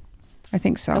 Wow. I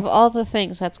think so. Of all the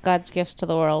things, that's God's gifts to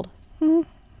the world. Mm-hmm.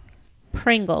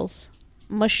 Pringles.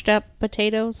 Mushed up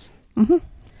potatoes. Mm-hmm.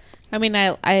 I mean,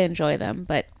 I enjoy them,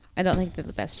 but I don't think they're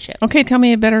the best chip. Okay, tell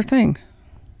me a better thing.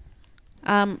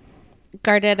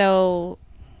 Gardetto.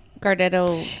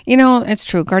 You know, it's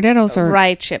true. Gardettos are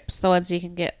rye chips, the ones you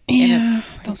can get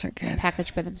those are good.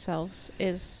 Packaged by themselves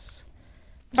is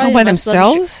Oh, by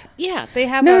themselves? Yeah, they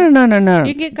have No.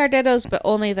 You can get Gardettos, but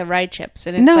only the rye chips,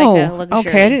 and it's like a luxury.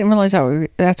 Okay, I didn't realize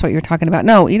that's what you're talking about.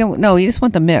 No, you don't. No, you just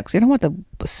want the mix. You don't want the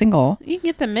single. You can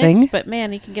get the mix, but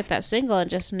man, you can get that single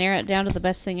and just narrow it down to the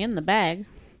best thing in the bag.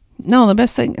 No, the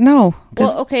best thing. No.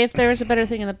 Well, okay, if there was a better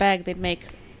thing in the bag, they'd make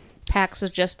packs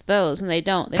of just those, and they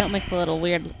don't. They don't make the little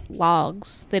weird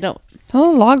logs. They don't.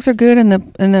 Oh, logs are good, and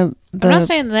the. I'm not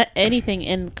saying that anything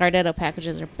in Gardetto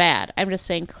packages are bad. I'm just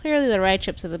saying clearly the rye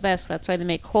chips are the best. That's why they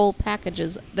make whole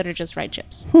packages that are just rye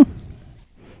chips. I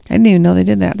didn't even know they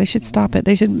did that. They should stop it.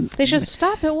 They should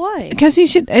stop it. Why? Because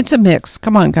it's a mix.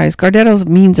 Come on, guys. Gardetto's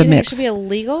means a mix. It should be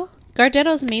illegal?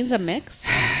 Gardetto's means a mix?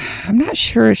 I'm not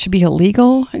sure it should be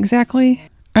illegal exactly.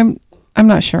 I'm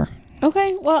not sure.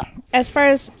 Okay. Well, as far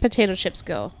as potato chips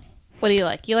go, what do you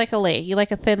like? You like a Lay? You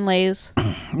like a thin Lay's?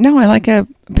 No, I like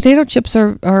potato chips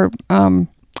are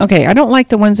okay. I don't like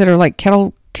the ones that are like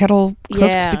kettle cooked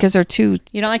because they're too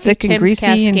you don't like thick Tim's and greasy.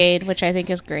 Cascade, which I think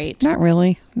is great. Not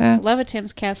really. No. Love a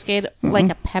Tim's Cascade, like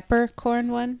a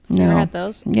peppercorn one. No. You ever had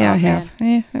those? Yeah, I have.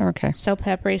 Yeah, okay. So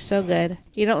peppery, so good.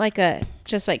 You don't like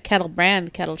just like Kettle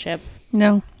brand kettle chip?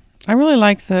 No, I really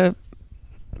like the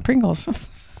Pringles.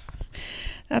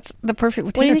 That's the perfect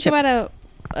potato chip. What do you think about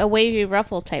a wavy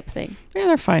ruffle type thing? Yeah,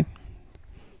 they're fine.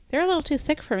 They're a little too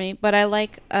thick for me, but I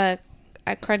like a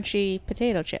crunchy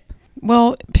potato chip.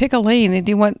 Well, pick a lane. Do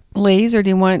you want Lay's or do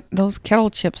you want those kettle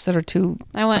chips that are too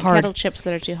I want hard? Kettle chips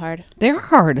that are too hard. They're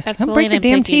hard. That's They'll the break lane your I'm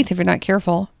damn thinking. teeth if you're not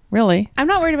careful. Really. I'm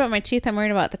not worried about my teeth. I'm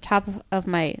worried about the top of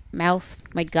my mouth,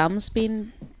 my gums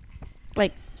being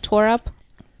like tore up.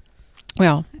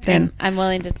 Well, then and I'm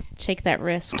willing to take that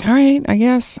risk. all right. I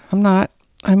guess I'm not.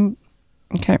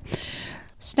 Okay.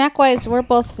 Snack wise, we're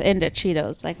both into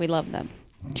Cheetos. Like, we love them.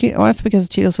 Well, that's because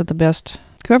Cheetos are the best.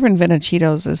 Whoever invented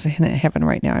Cheetos is in heaven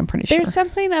right now, I'm pretty sure. There's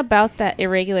something about that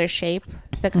irregular shape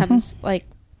that comes like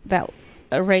that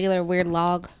irregular weird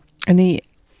log. And the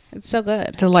It's so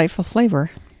good. delightful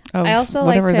flavor of I also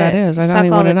whatever like to that is. I don't suck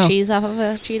even all want the to know. cheese off of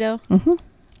a Cheeto. Mm-hmm.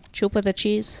 Choop with the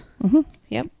cheese. Mm-hmm.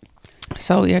 Yep.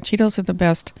 So, yeah, Cheetos are the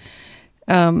best.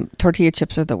 Tortilla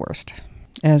chips are the worst,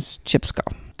 as chips go.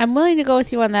 I'm willing to go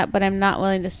with you on that, but I'm not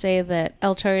willing to say that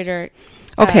El Torito.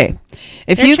 Okay.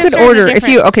 If their you chips could are in a order,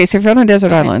 different- so if you're on a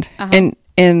desert Okay. island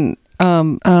and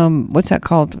what's that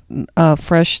called?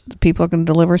 Fresh, people are going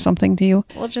to deliver something to you.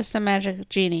 Well, just a magic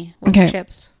genie with Okay.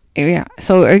 chips. Yeah.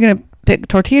 So are you going to pick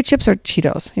tortilla chips or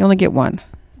Cheetos? You only get one.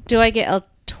 Do I get El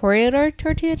Torito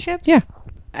tortilla chips? Yeah.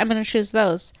 I'm going to choose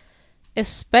those.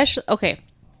 Especially, okay.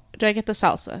 Do I get the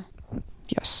salsa?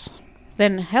 Yes.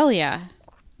 Then hell yeah.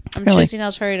 I'm Really? choosing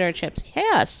El Torito chips.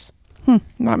 Yes.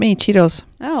 Not me. Cheetos.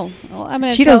 Oh, well, I'm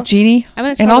going to Cheetos tell, genie. I'm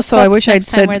going to tell And the also, I folks wish I'd next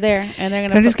time said, we're there, and they're going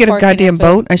can I to just get a goddamn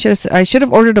boat? I should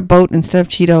have ordered a boat instead of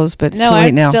Cheetos, but it's too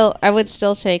late now. I would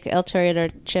still take El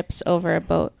Torito chips over a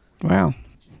boat. Wow.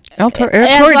 As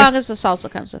long as the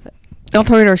salsa comes with it. El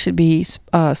Torito should be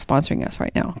sponsoring us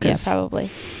right now. Yeah, probably.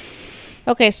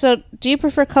 Okay, so do you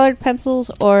prefer colored pencils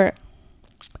or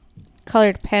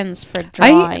colored pens for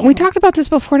drawing? We talked about this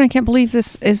before, and I can't believe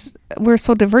we're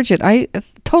so divergent.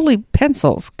 Totally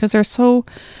pencils, because they're so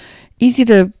easy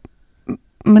to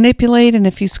manipulate, and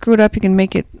if you screw it up, you can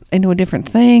make it into a different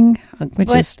thing,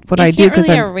 which is what I do. You can't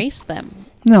really erase them.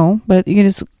 No, but you can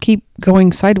just keep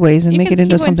going sideways and make it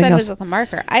into something else. With a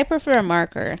marker. I prefer a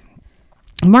marker.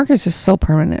 Markers are so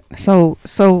permanent. So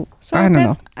I don't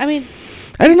know. I mean,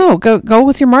 I don't know. Go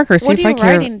with your marker. See what if are I you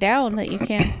care. writing down that you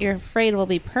can't? You're afraid will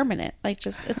be permanent. Like,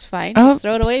 just it's fine. Just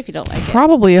throw it away if you don't like it.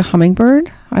 Probably a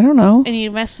hummingbird. I don't know. And you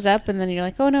mess it up, and then you're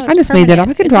like, oh no, it's I just made that up.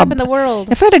 I could it's draw up in the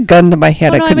world. If I had a gun to my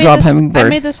head, I could draw a hummingbird. I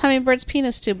made this hummingbird's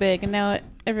penis too big, and now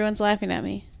everyone's laughing at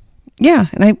me. Yeah,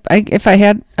 and I if I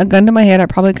had a gun to my head, I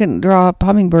probably couldn't draw a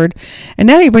hummingbird. And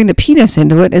now you bring the penis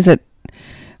into it.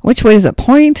 Which way does it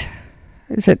point?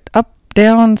 Is it up,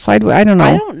 down, sideways? I don't know.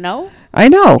 I don't know. I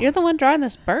know. You're the one drawing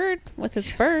this bird with its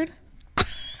bird. I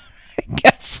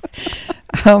guess.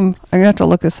 I'm gonna have to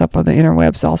look this up on the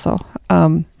interwebs also.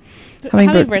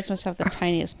 Hummingbirds must have the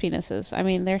tiniest penises. I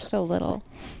mean, they're so little.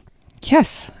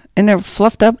 Yes, and they're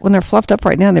fluffed up. When they're fluffed up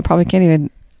right now, they probably can't even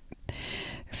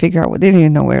figure out they don't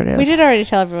even know where it is. We did already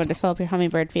tell everyone to fill up your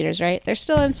hummingbird feeders, right? They're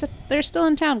still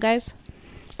in town, guys.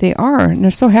 They are, and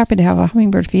they're so happy to have a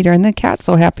hummingbird feeder, and the cat's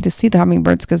so happy to see the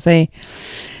hummingbirds because they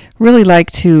really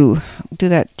like to do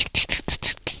that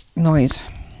noise.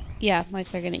 Yeah, like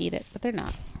they're gonna eat it, but they're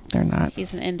not. They're not.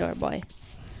 He's an indoor boy.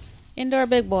 Indoor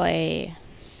big boy,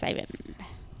 Simon.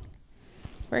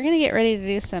 We're gonna get ready to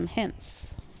do some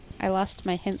hints. I lost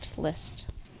my hint list.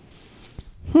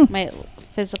 My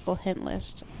physical hint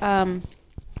list.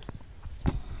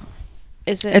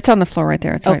 Is it? It's on the floor right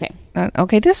there. It's okay. Right.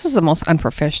 Okay, this is the most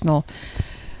unprofessional.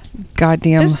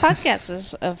 Goddamn. This podcast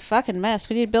is a fucking mess.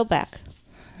 We need Bill back.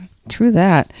 True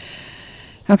that.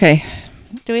 Okay.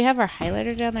 Do we have our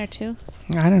highlighter down there too?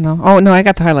 I don't know. Oh no, I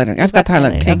got the highlighter. I've got the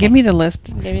highlighter. Okay, give me the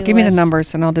list. Give me the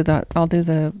numbers, and I'll do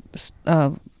the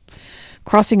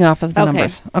crossing off of the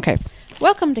numbers. Okay.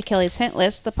 Welcome to Kelly's Hint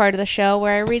List, the part of the show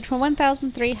where I read from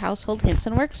 1003 Household Hints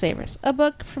and Work Savers, a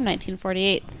book from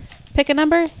 1948. Pick a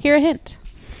number, hear a hint.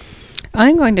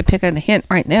 I'm going to pick a hint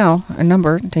right now, a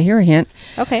number to hear a hint.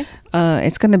 Okay.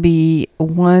 It's going to be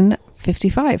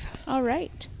 1:55. All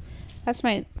right. That's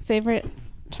my favorite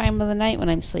time of the night when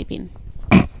I'm sleeping.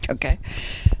 Okay.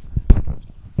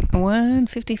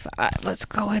 1:55. Let's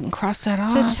go ahead and cross that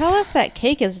off. To tell if that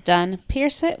cake is done,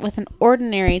 pierce it with an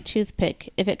ordinary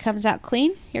toothpick. If it comes out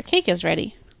clean, your cake is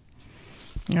ready.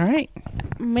 All right.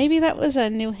 Maybe that was a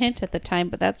new hint at the time,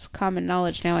 but that's common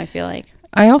knowledge now, I feel like.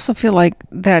 I also feel like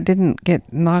that didn't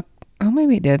get knocked. Oh,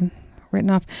 maybe it did.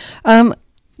 Written off.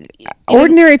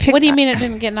 Ordinary pick. What do you mean it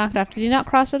didn't get knocked off? Did you not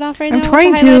cross it off right now? I'm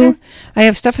trying to. I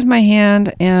have stuff in my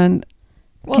hand, and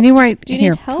can you write do you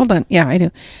here? Need help? Hold on. Yeah, I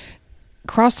do.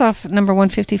 Cross off number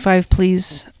 155,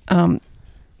 please.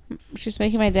 She's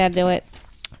making my dad do it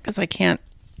because I can't.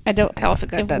 I don't tell if it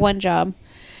got done. One job.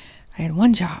 I had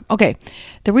one job. Okay.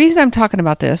 The reason I'm talking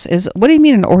about this is, what do you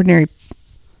mean an ordinary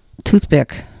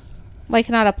toothpick? Like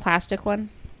not a plastic one?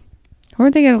 Where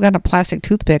would they have got a plastic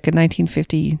toothpick in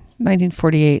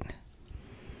 1948?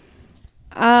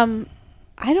 I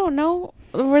don't know.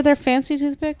 Were there fancy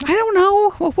toothpicks? I don't know.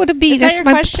 What would it be? Is that your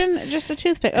question? Just a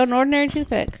toothpick. Oh, an ordinary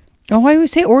toothpick. Oh, why do we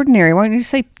say ordinary? Why don't you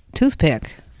say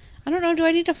toothpick? I don't know. Do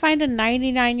I need to find a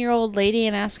 99-year-old lady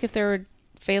and ask if there were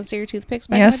fancier toothpicks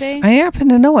back in the day? I happen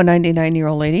to know a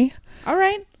 99-year-old lady. All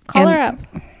right. Call her up.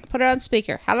 Put her on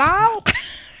speaker. Hello?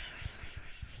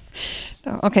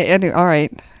 Okay. All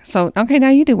right. So, okay, now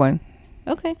you do one.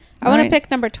 Okay. I want to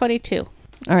pick number 22.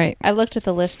 All right. I looked at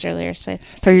the list earlier, so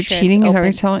you're cheating? Is that what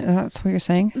you're telling? That's what you're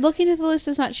saying? Looking at the list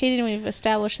is not cheating. We've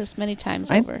established this many times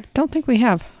over. I don't think we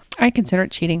have. I consider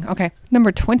it cheating. Okay.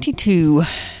 Number 22.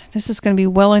 This is going to be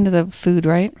well into the food,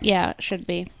 right? Yeah, it should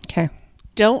be. Okay.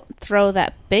 Don't throw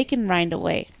that bacon rind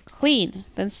away. Clean,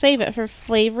 then save it for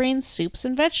flavoring soups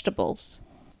and vegetables.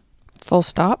 Full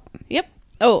stop? Yep.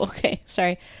 Oh, okay.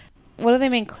 Sorry. What do they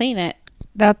mean clean it?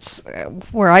 That's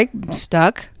where I'm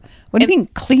stuck. What do you mean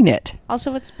clean it?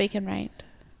 Also, what's bacon rind?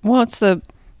 Well, it's the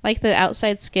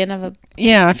outside skin of a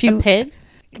pig,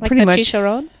 like pretty much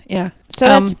chicharron. Yeah. So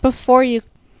that's before you cook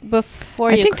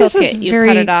it. You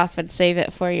cut it off and save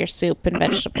it for your soup and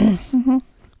vegetables. Mm-hmm.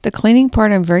 The cleaning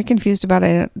part, I'm very confused about.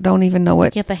 I don't even know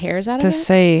what get the hairs out of to it.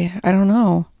 say. I don't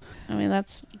know. I mean,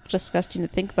 that's disgusting to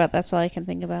think about. That's all I can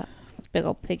think about. Those big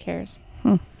old pig hairs.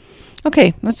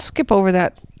 Okay, let's skip over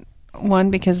that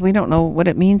one because we don't know what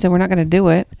it means and we're not going to do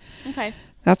it. Okay.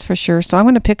 That's for sure. So I'm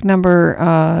going to pick number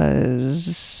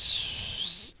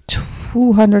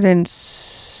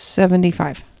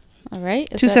 275. All right.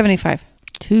 275.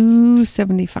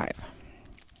 275.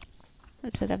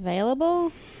 Is it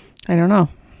available? I don't know.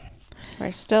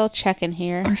 We're still checking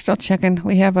here. We're still checking.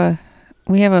 We have a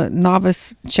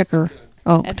novice checker.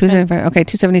 Oh, 275. Okay,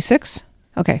 276.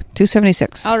 Okay,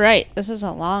 276. All right. This is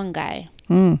a long guy.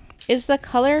 Is the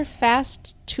color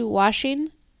fast to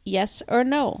washing? Yes or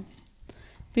no?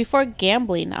 Before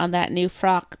gambling on that new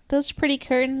frock, those pretty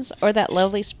curtains, or that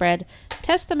lovely spread,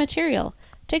 test the material.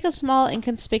 Take a small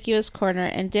inconspicuous corner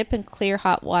and dip in clear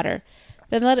hot water.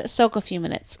 Then let it soak a few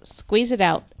minutes. Squeeze it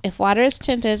out. If water is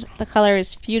tinted, the color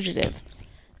is fugitive,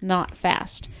 not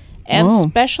fast. And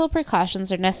special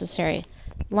precautions are necessary.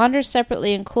 Launder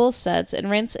separately in cool suds and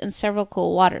rinse in several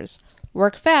cool waters.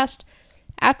 Work fast.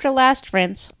 After last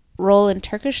rinse, roll in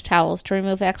Turkish towels to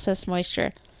remove excess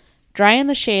moisture. Dry in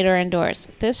the shade or indoors.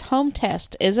 This home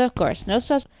test is, of course, no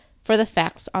substitute for the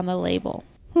facts on the label.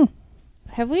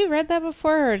 Have we read that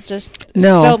before, or just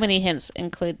so many hints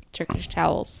include Turkish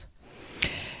towels?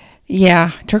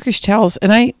 Yeah, Turkish towels.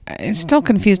 And I'm still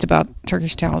confused about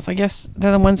Turkish towels. I guess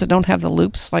they're the ones that don't have the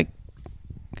loops. Like,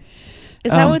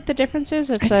 is that what the difference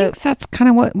is? I think that's kind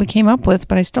of what we came up with,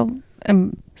 but I still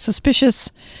am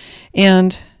suspicious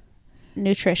and...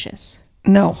 nutritious.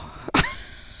 No.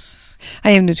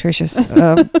 I am nutritious.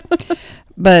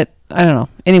 But I don't know.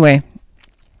 Anyway.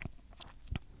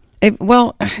 If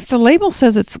the label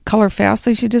says it's color fast,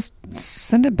 they should just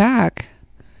send it back.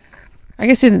 I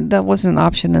guess that wasn't an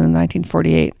option in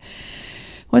 1948.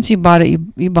 Once you bought it,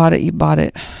 you bought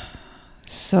it.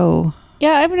 So...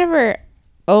 yeah, I've never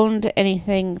owned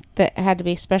anything that had to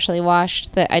be specially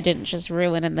washed that I didn't just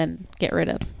ruin and then get rid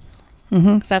of.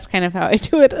 Because that's kind of how I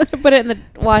do it. I put it in the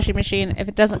washing machine. If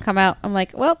it doesn't come out, I'm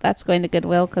like, well, that's going to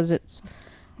Goodwill because it's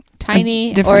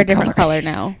tiny or a different color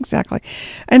now. Exactly.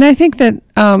 And I think that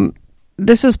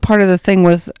this is part of the thing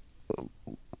with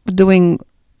doing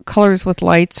colors with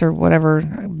lights or whatever,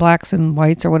 blacks and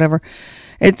whites or whatever.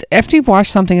 It's after you've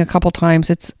washed something a couple times,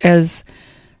 it's as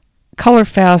color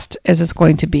fast as it's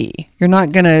going to be. You're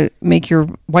not going to make your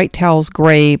white towels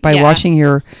gray by washing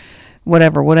your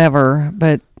whatever,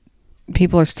 but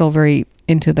people are still very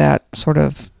into that sort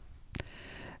of,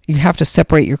 you have to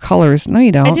separate your colors. No,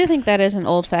 you don't. I do think that is an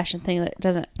old-fashioned thing that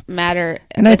doesn't matter.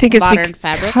 And I think it's modern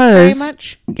fabrics very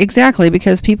much. Exactly,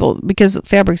 because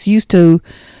fabrics used to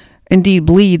indeed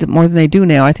bleed more than they do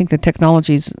now. I think the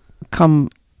technology's come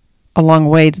a long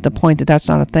way to the point that that's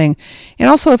not a thing. And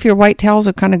also, if your white towels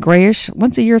are kind of grayish,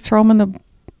 once a year, throw them in the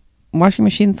washing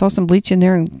machine, throw some bleach in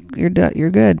there, and you're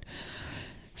good.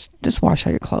 Just wash out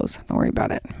your clothes. Don't worry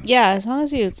about it. Yeah, as long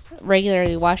as you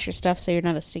regularly wash your stuff so you're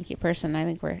not a stinky person, I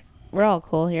think we're all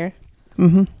cool here.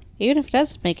 Mm-hmm. Even if it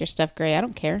does make your stuff gray, I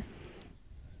don't care.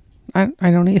 I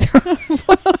don't either.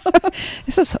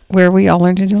 This is where we all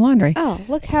learn to do laundry. Oh,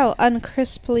 look how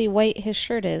uncrisply white his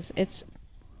shirt is. It's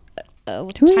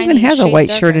who even has a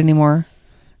white shirt anymore?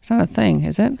 It's not a thing,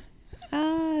 is it?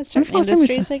 Certain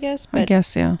industries, I guess. But I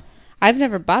guess, yeah. I've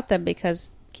never bought them because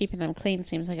keeping them clean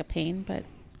seems like a pain, but...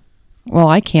 well,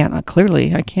 I can't.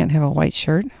 Clearly, I can't have a white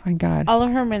shirt. My God. All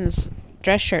of Herman's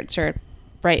dress shirts are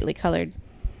brightly colored.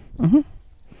 Mm-hmm.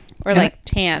 Or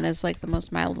tan is like the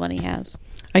most mild one he has.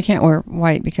 I can't wear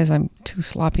white because I'm too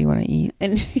sloppy when I eat.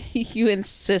 And you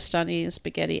insist on eating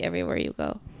spaghetti everywhere you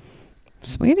go.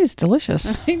 Spaghetti is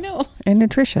delicious. I know. And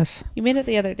nutritious. You made it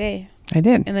the other day. I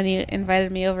did. And then you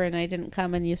invited me over and I didn't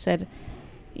come and you said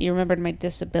you remembered my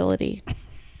disability.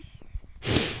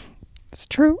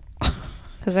 true.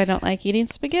 Because I don't like eating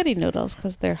spaghetti noodles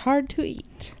because they're hard to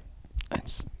eat.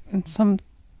 It's in some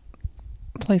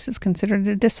places considered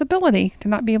a disability to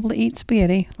not be able to eat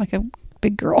spaghetti like a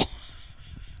big girl.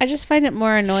 I just find it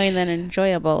more annoying than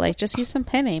enjoyable. Like, just use some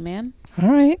penne, man. All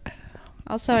right.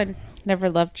 Also, I never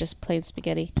loved just plain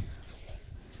spaghetti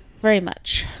very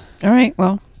much. All right.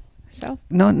 Well, so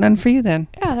none for you then.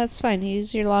 Yeah, that's fine.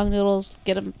 Use your long noodles.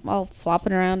 Get them all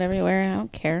flopping around everywhere. I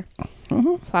don't care.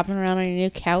 Mm-hmm. Flopping around on your new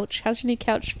couch. How's your new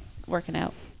couch working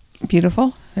out?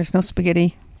 Beautiful. There's no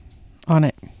spaghetti on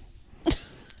it.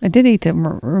 I did eat the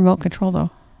remote control though.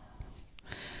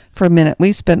 For a minute,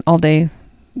 we spent all day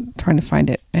trying to find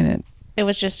it, and it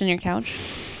was just in your couch.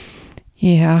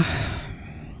 Yeah,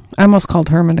 I almost called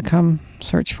Herman to come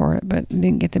search for it, but it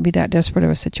didn't get to be that desperate of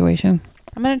a situation.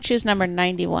 I'm going to choose number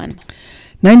 91.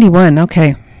 91,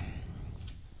 okay.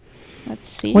 Let's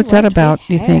see. What's that about,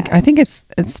 do you think? I think it's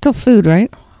still food,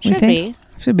 right? Should be.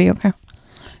 Should be, okay.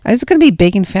 Is it going to be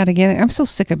bacon fat again? I'm so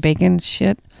sick of bacon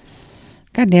shit.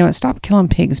 God damn it, stop killing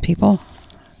pigs, people.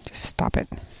 Just stop it.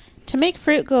 To make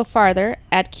fruit go farther,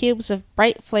 add cubes of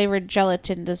bright flavored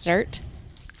gelatin dessert,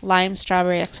 lime,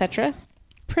 strawberry, etc.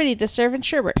 Pretty to serve in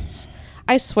sherbets.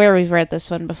 I swear we've read this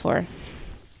one before.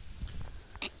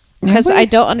 Because I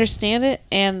don't understand it,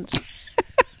 and...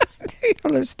 You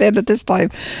don't understand it this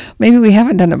time. Maybe we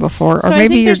haven't done it before. So or maybe I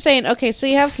think they're saying, okay, so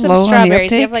you have some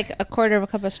strawberries. You have like a quarter of a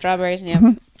cup of strawberries, and you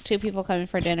have 2 people coming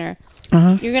for dinner.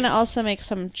 Uh-huh. You're going to also make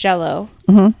some Jell-O,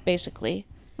 basically.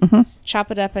 Mm-hmm.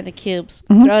 Chop it up into cubes,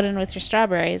 throw it in with your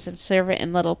strawberries, and serve it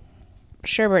in little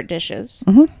sherbet dishes.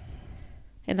 Mm-hmm.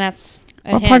 And that's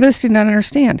what part of this do you not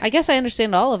understand? I guess I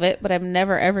understand all of it, but I'm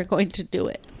never, ever going to do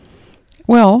it.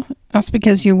 Well, that's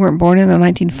because you weren't born in the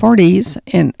 1940s.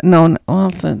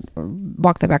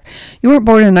 Walk that back. You weren't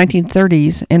born in the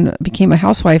 1930s and became a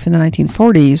housewife in the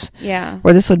 1940s. Yeah.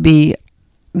 Where this would be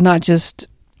not just...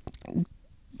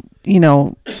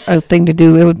 a thing to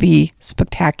do. It would be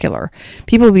spectacular.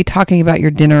 People would be talking about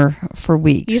your dinner for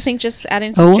weeks. You think just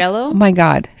adding some Jell-O? Oh my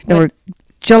God. There were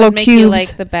Jell-O would make cubes. You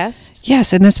like the best?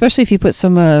 Yes, and especially if you put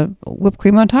some whipped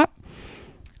cream on top.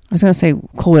 I was going to say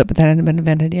Cool Whip, but that hadn't been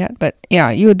invented yet. But yeah,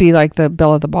 you would be like the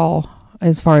belle of the ball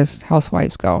as far as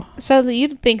housewives go. So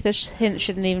you'd think this hint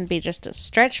shouldn't even be just a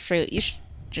stretch fruit. You should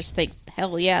just think,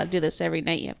 hell yeah, do this every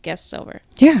night you have guests over.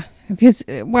 Yeah, because,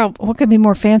 well, what could be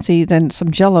more fancy than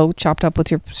some Jell-O chopped up with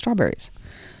your strawberries?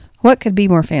 What could be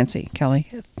more fancy,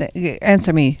 Kelly?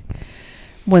 Answer me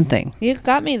one thing. You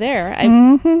got me there. I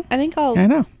think I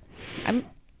know. I'm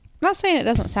not saying it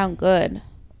doesn't sound good.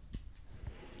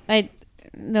 I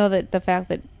know that the fact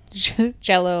that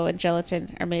Jell-O and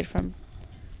gelatin are made from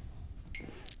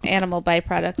animal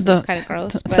byproducts is kind of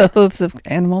gross. The hooves of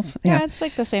animals. Yeah, it's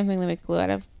like the same thing they make glue out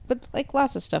of. But like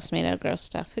lots of stuff's made out of gross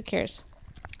stuff. Who cares?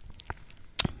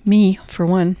 Me, for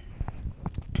one.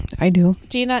 I do.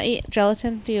 Do you not eat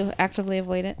gelatin? Do you actively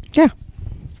avoid it? Yeah.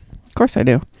 Of course I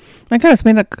do. My God, it's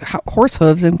made of horse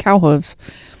hooves and cow hooves.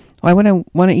 Why would I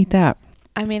want to eat that?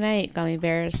 I mean, I eat gummy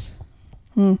bears.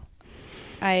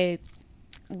 I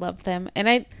love them. And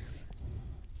I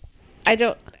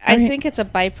think it's a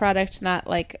byproduct, not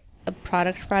like a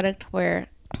product where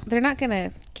they're not going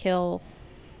to kill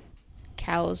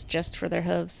cows just for their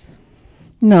hooves.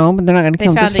 No, but they're not going to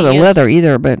kill them just for the leather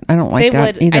either, but I don't like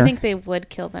that either. I think they would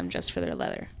kill them just for their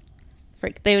leather.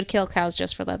 They would kill cows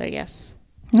just for leather, yes.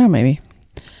 No, maybe.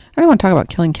 I don't want to talk about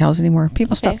killing cows anymore.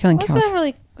 People stop killing cows. That's a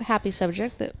really happy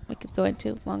subject that we could go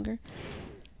into longer.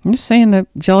 I'm just saying that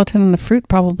gelatin and the fruit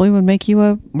probably would make you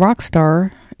a rock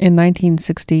star in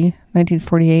 1960,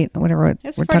 1948, whatever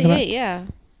it's we're talking about. 48, yeah.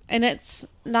 And it's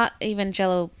not even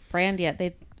Jell-O brand yet.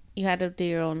 You had to do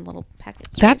your own little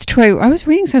packets. Right? That's true. I was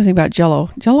reading something about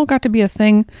Jell-O. Jell-O got to be a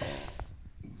thing.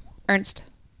 Ernst.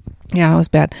 Yeah, that was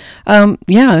bad.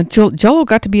 Yeah, Jell-O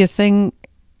got to be a thing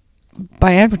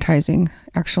by advertising,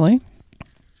 actually.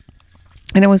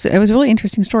 And it was a really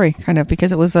interesting story, kind of,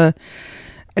 because it was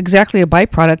exactly a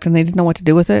byproduct, and they didn't know what to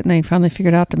do with it, and they finally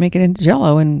figured out to make it into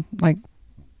Jell-O, and like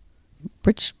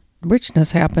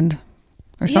richness happened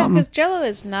or something. Yeah, because Jell-O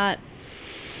is not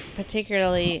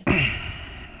particularly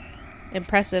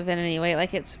impressive in any way.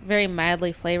 Like, it's very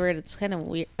mildly flavored. It's kind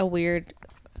of a weird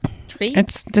treat.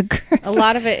 A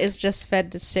lot of it is just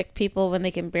fed to sick people when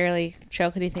they can barely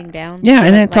choke anything down. Yeah,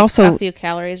 and it's also a few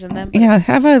calories in them. Yeah,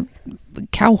 have a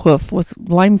cow hoof with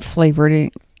lime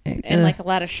flavored and like a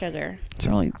lot of sugar. It's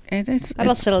really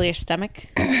that'll settle your stomach.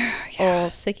 Yeah. Oh,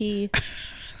 sicky.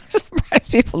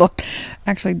 Surprised people don't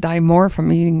actually die more from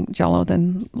eating Jell-O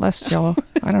than less Jell-O.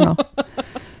 I don't know.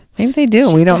 Maybe they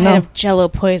do. We don't know. Of Jell-O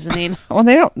poisoning. Well,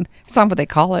 they don't. It's not what they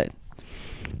call it.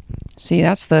 See,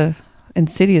 that's the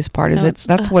insidious part. No,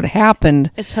 That's what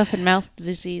happened. It's hoof and mouth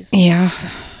disease. Yeah.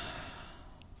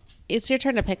 It's your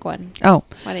turn to pick one. Oh.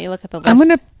 Why don't you look at the list? I'm going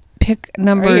to pick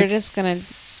number... Or you're just going to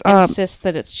insist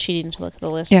that it's cheating to look at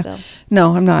the list still.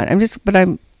 No, I'm not. But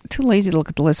I'm too lazy to look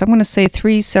at the list. I'm going to say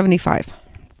 375.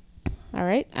 All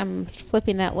right. I'm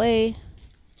flipping that way.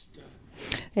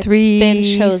 It's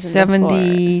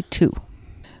 372.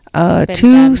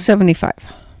 275.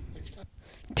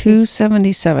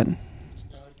 277.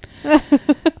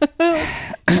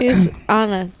 She's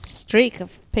on a streak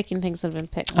of picking things that have been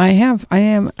picked. I am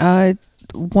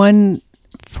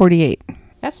 148.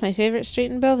 That's my favorite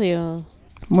street in Bellevue.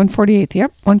 148th.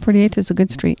 Yep, 148th is a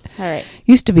good street. All right.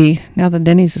 Used to be. Now the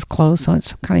Denny's is closed, so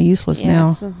it's kind of useless now.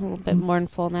 It's a little bit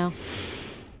mournful now.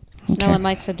 Okay. No one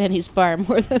likes a Denny's bar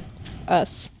more than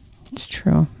us. It's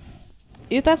true.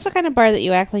 That's the kind of bar that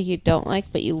you act like you don't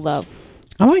like, but you love.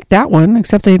 I like that one,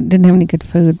 except they didn't have any good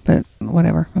food, but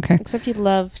whatever. Okay. Except you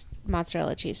love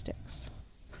mozzarella cheese sticks.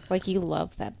 Like you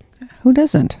love them. Who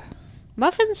doesn't?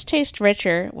 Muffins taste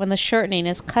richer when the shortening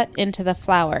is cut into the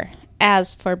flour,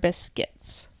 as for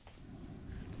biscuits.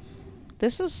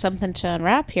 This is something to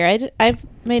unwrap here. I've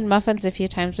made muffins a few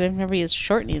times, but I've never used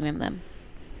shortening in them.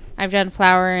 I've done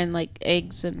flour and like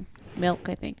eggs and milk,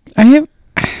 I think. I have.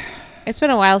 It's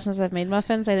been a while since I've made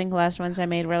muffins. I think the last ones I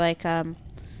made were like a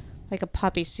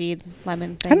poppy seed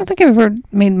lemon thing. I don't think I've ever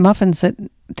made muffins that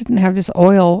didn't have just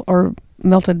oil or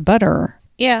melted butter.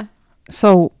 Yeah.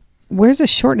 So where's the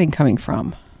shortening coming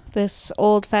from? This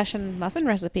old-fashioned muffin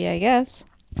recipe, I guess.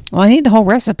 Well, I need the whole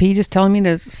recipe. Just telling me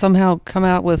to somehow come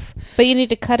out with... But you need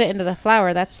to cut it into the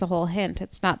flour. That's the whole hint.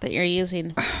 It's not that you're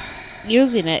using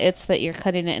it. It's that you're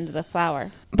cutting it into the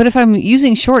flour. But if I'm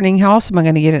using shortening, how else am I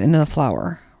going to get it into the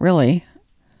flour? Really?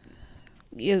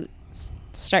 You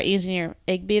start using your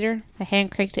egg beater, the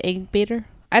hand-cranked egg beater.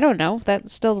 I don't know. That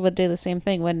still would do the same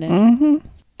thing, wouldn't it? Mm-hmm.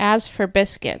 As for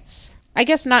biscuits, I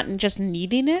guess not just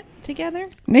kneading it together.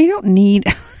 No, you don't need...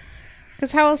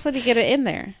 Because how else would you get it in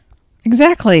there?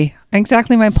 Exactly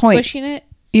my point. Squishing it?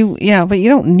 But you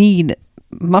don't need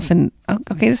muffin...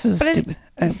 Okay, this is stupid.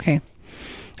 Okay.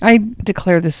 I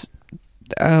declare this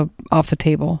off the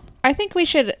table. I think we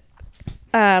should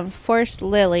force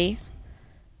Lily,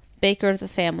 baker of the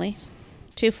family,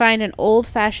 to find an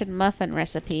old-fashioned muffin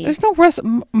recipe. There's no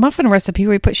muffin recipe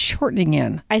where you put shortening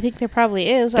in. I think there probably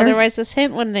is. Otherwise, this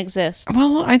hint wouldn't exist.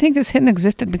 Well, I think this hint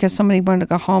existed because somebody wanted to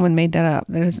go home and made that up.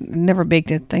 There's never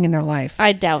baked a thing in their life.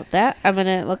 I doubt that. I'm going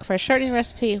to look for a shortening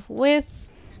recipe with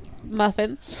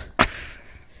muffins.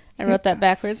 I wrote that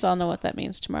backwards. I'll know what that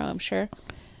means tomorrow, I'm sure.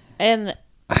 And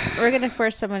we're going to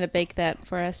force someone to bake that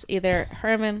for us, either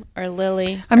Herman or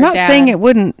Lily. I'm not saying it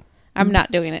wouldn't. I'm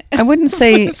not doing it. I wouldn't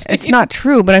say it's not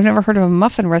true, but I've never heard of a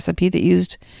muffin recipe that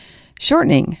used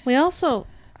shortening. We also...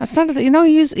 That's not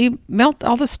you melt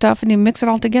all the stuff and you mix it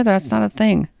all together. That's not a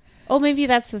thing. Oh, maybe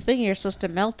that's the thing. You're supposed to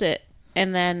melt it,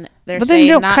 and then they're but saying then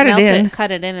you don't not cut melt it in.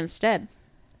 Cut it in instead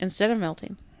of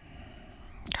melting.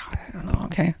 God, I don't know.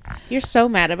 Okay. You're so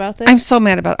mad about this. I'm so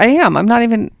mad about it. I am. I'm not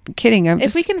even kidding.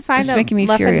 If we can find a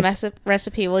muffin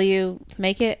recipe, will you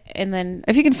make it and then...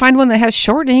 If you can find one that has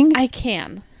shortening. I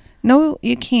can. No,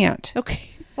 you can't.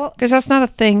 Okay. Well, because that's not a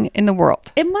thing in the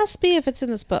world. It must be if it's in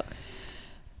this book.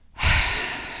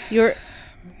 You're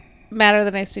madder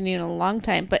than I've seen you in a long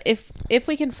time. But if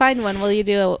we can find one, will you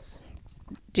do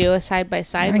a side by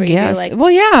side where you do like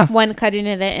one cutting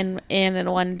it in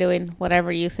and one doing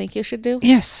whatever you think you should do?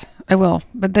 Yes, I will.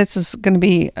 But this is going to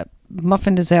be a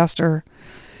muffin disaster.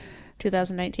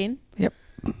 2019. Yep.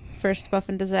 First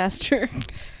muffin disaster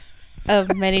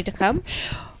of many to come.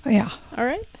 Yeah. All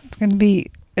right.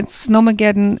 It's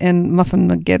Snowmageddon and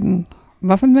Muffinmageddon.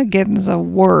 Muffinmageddon is a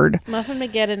word.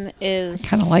 Muffinmageddon is... I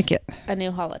kind of like it. A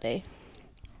new holiday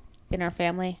in our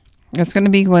family. It's going to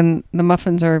be when the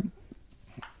muffins are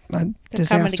a disaster. They're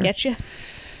coming to get you.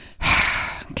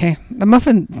 Okay. The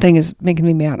muffin thing is making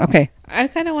me mad. Okay. I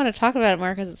kind of want to talk about it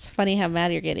more because it's funny how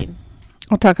mad you're getting.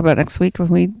 I'll talk about it next week when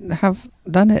we have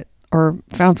done it or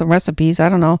found some recipes. I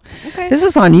don't know. Okay. This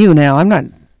is on you now. I'm not...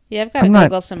 Yeah, I've got to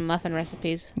Google some muffin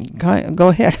recipes. Go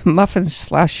ahead.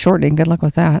 Muffins/shortening. Good luck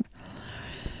with that.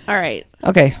 All right.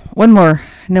 Okay. One more,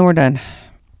 and then we're done.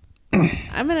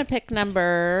 I'm going to pick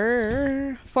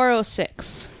number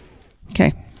 406.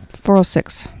 Okay.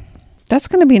 406. That's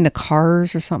going to be in the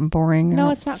Cars or something boring. No,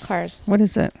 it's not Cars. What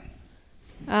is it?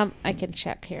 I can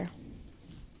check here.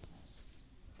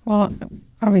 Well,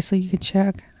 obviously you can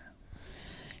check.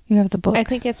 You have the book. I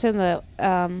think it's in the...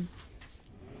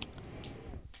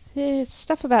 it's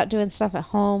stuff about doing stuff at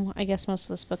home. I guess most of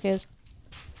this book is.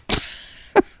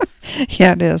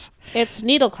 Yeah, it is. It's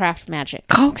needlecraft magic.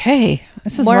 Okay.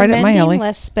 This is More right up my mending, alley.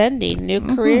 less spending. New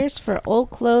careers for old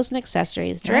clothes and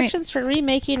accessories. Right. Directions for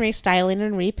remaking, restyling,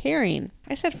 and repairing.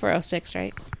 I said 406,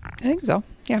 right? I think so.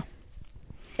 Yeah.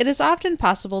 It is often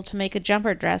possible to make a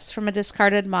jumper dress from a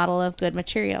discarded model of good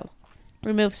material.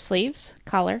 Remove sleeves,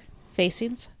 collar,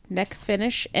 facings, neck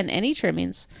finish, and any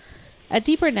trimmings. A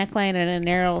deeper neckline and a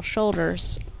narrow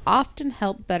shoulders often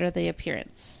help better the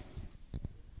appearance.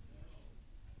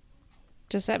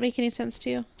 Does that make any sense to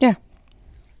you? Yeah.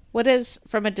 What is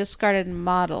from a discarded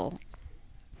model?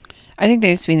 I think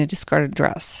they just mean a discarded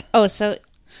dress. Oh, so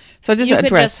So just you a could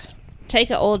dress. just take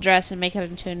an old dress and make it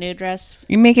into a new dress.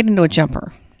 You make it into a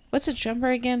jumper. What's a jumper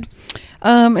again?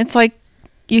 It's like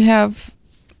you have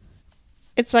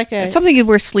It's like a something you'd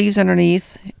wear sleeves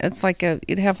underneath. It's like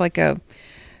you'd have like a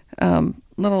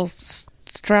little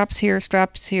straps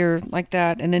here, like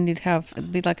that, and then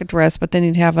it'd be like a dress, but then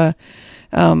you'd have a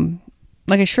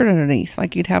like a shirt underneath,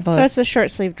 like you'd have a. so it's a short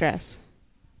sleeve dress.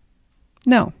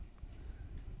 No,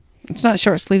 it's not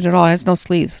short sleeved at all. It has no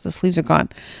sleeves. The sleeves are gone.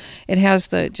 It has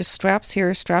the just straps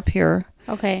here, strap here,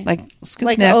 Okay, like scoop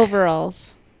like neck.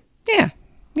 overalls, Yeah.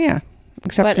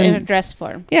 Except but in a dress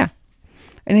form. yeah,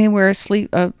 and then wear a sleeve.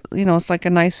 It's like a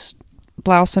nice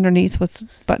blouse underneath with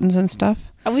buttons and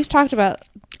stuff. And we've talked about this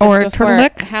Or a before,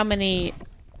 turtleneck. how many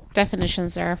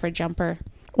definitions there are for jumper.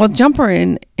 Well, jumper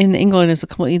in England is a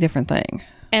completely different thing.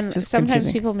 And Just sometimes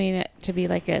confusing. people mean it to be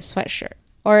like a sweatshirt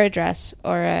or a dress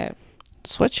or a...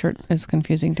 Sweatshirt is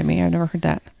confusing to me. I've never heard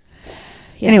that.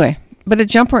 Yeah. Anyway, but a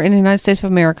jumper in the United States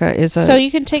of America is a... So you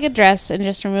can take a dress and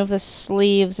just remove the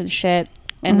sleeves and shit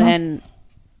and then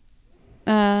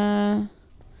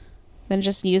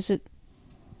just use it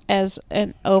as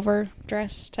an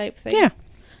overdress type thing. Yeah.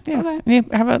 Yeah. Okay. You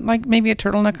have maybe a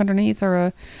turtleneck underneath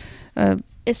or a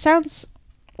It sounds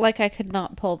like I could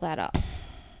not pull that off.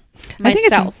 I think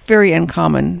Myself. it's very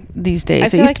uncommon these days. I It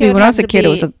feel used like to it be would when I was have a to kid. It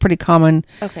was be- a pretty common.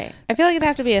 Okay. I feel like it'd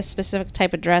have to be a specific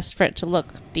type of dress for it to look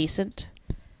decent.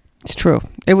 It's true.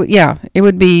 It would. Yeah. It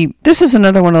would be. This is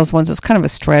another one of those ones that's kind of a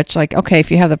stretch. Like, okay,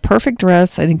 if you have the perfect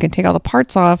dress and you can take all the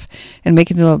parts off and make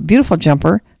it into a beautiful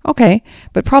jumper, okay.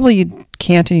 But probably you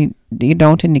can't, and you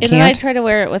don't, and you And then I'd can't. try to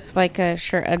wear it with like a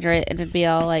shirt under it and it'd be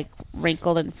all like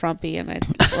wrinkled and frumpy and I'd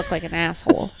look like an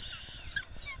asshole.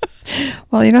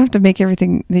 Well, you don't have to make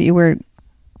everything that you wear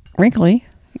wrinkly.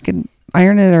 You can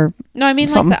iron it or No, I mean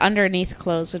something. like the underneath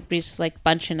clothes would be just like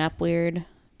bunching up weird.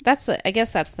 I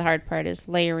guess that's the hard part is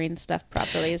layering stuff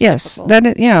properly. Is yes,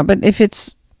 difficult. yeah. But if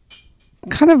it's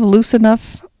kind of loose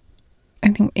enough,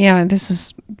 yeah, this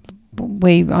is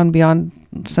way on beyond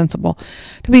sensible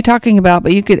to be talking about.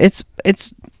 But you could, it's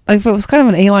like if it was kind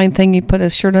of an A-line thing, you put a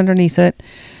shirt underneath it.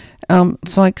 So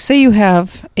like, say you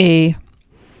have a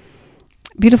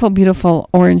beautiful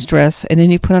orange dress, and then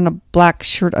you put on a black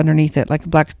shirt underneath it, like a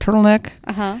black turtleneck,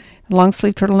 long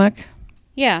sleeve turtleneck.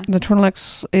 Yeah. The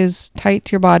turtleneck is tight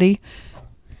to your body.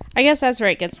 I guess that's where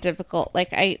it gets difficult.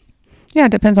 Like Yeah,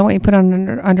 it depends on what you put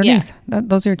on underneath.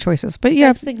 Those are your choices. But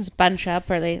yeah, those things bunch up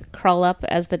or they curl up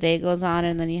as the day goes on,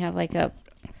 and then you have like a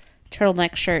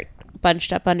turtleneck shirt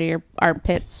bunched up under your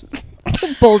armpits,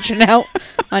 bulging out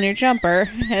on your jumper,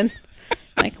 and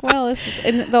like, well,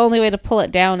 and the only way to pull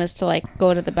it down is to like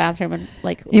go to the bathroom and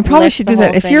like. you probably lift should the do that.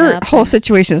 whole If thing your up whole and-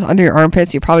 situation is under your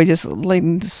armpits, you probably just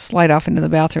slide off into the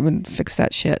bathroom and fix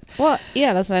that shit. Well,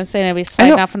 yeah, that's what I'm saying. I'd be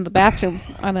sliding off from the bathroom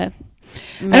on a.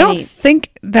 I don't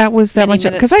think that was that many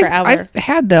much because minutes per hour. I've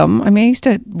had them. I mean, I used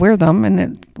to wear them, and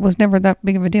it was never that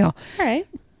big of a deal. All right,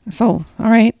 So, all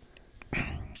right,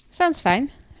 sounds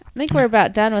fine. I think we're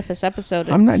about done with this episode.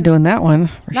 I'm not It's doing that one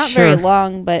for not sure. very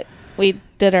long, but we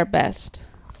did our best.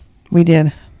 We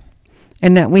did,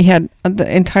 and that we had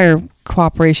the entire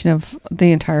cooperation of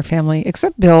the entire family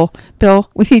except Bill. Bill,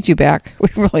 we need you back. We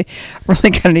really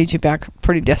kind of need you back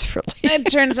pretty desperately. It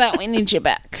turns out we need you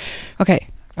back. Okay,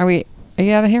 are you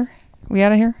out of here? We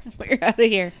out of here? We're out of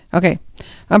here. Okay,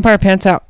 Umpire Pants out.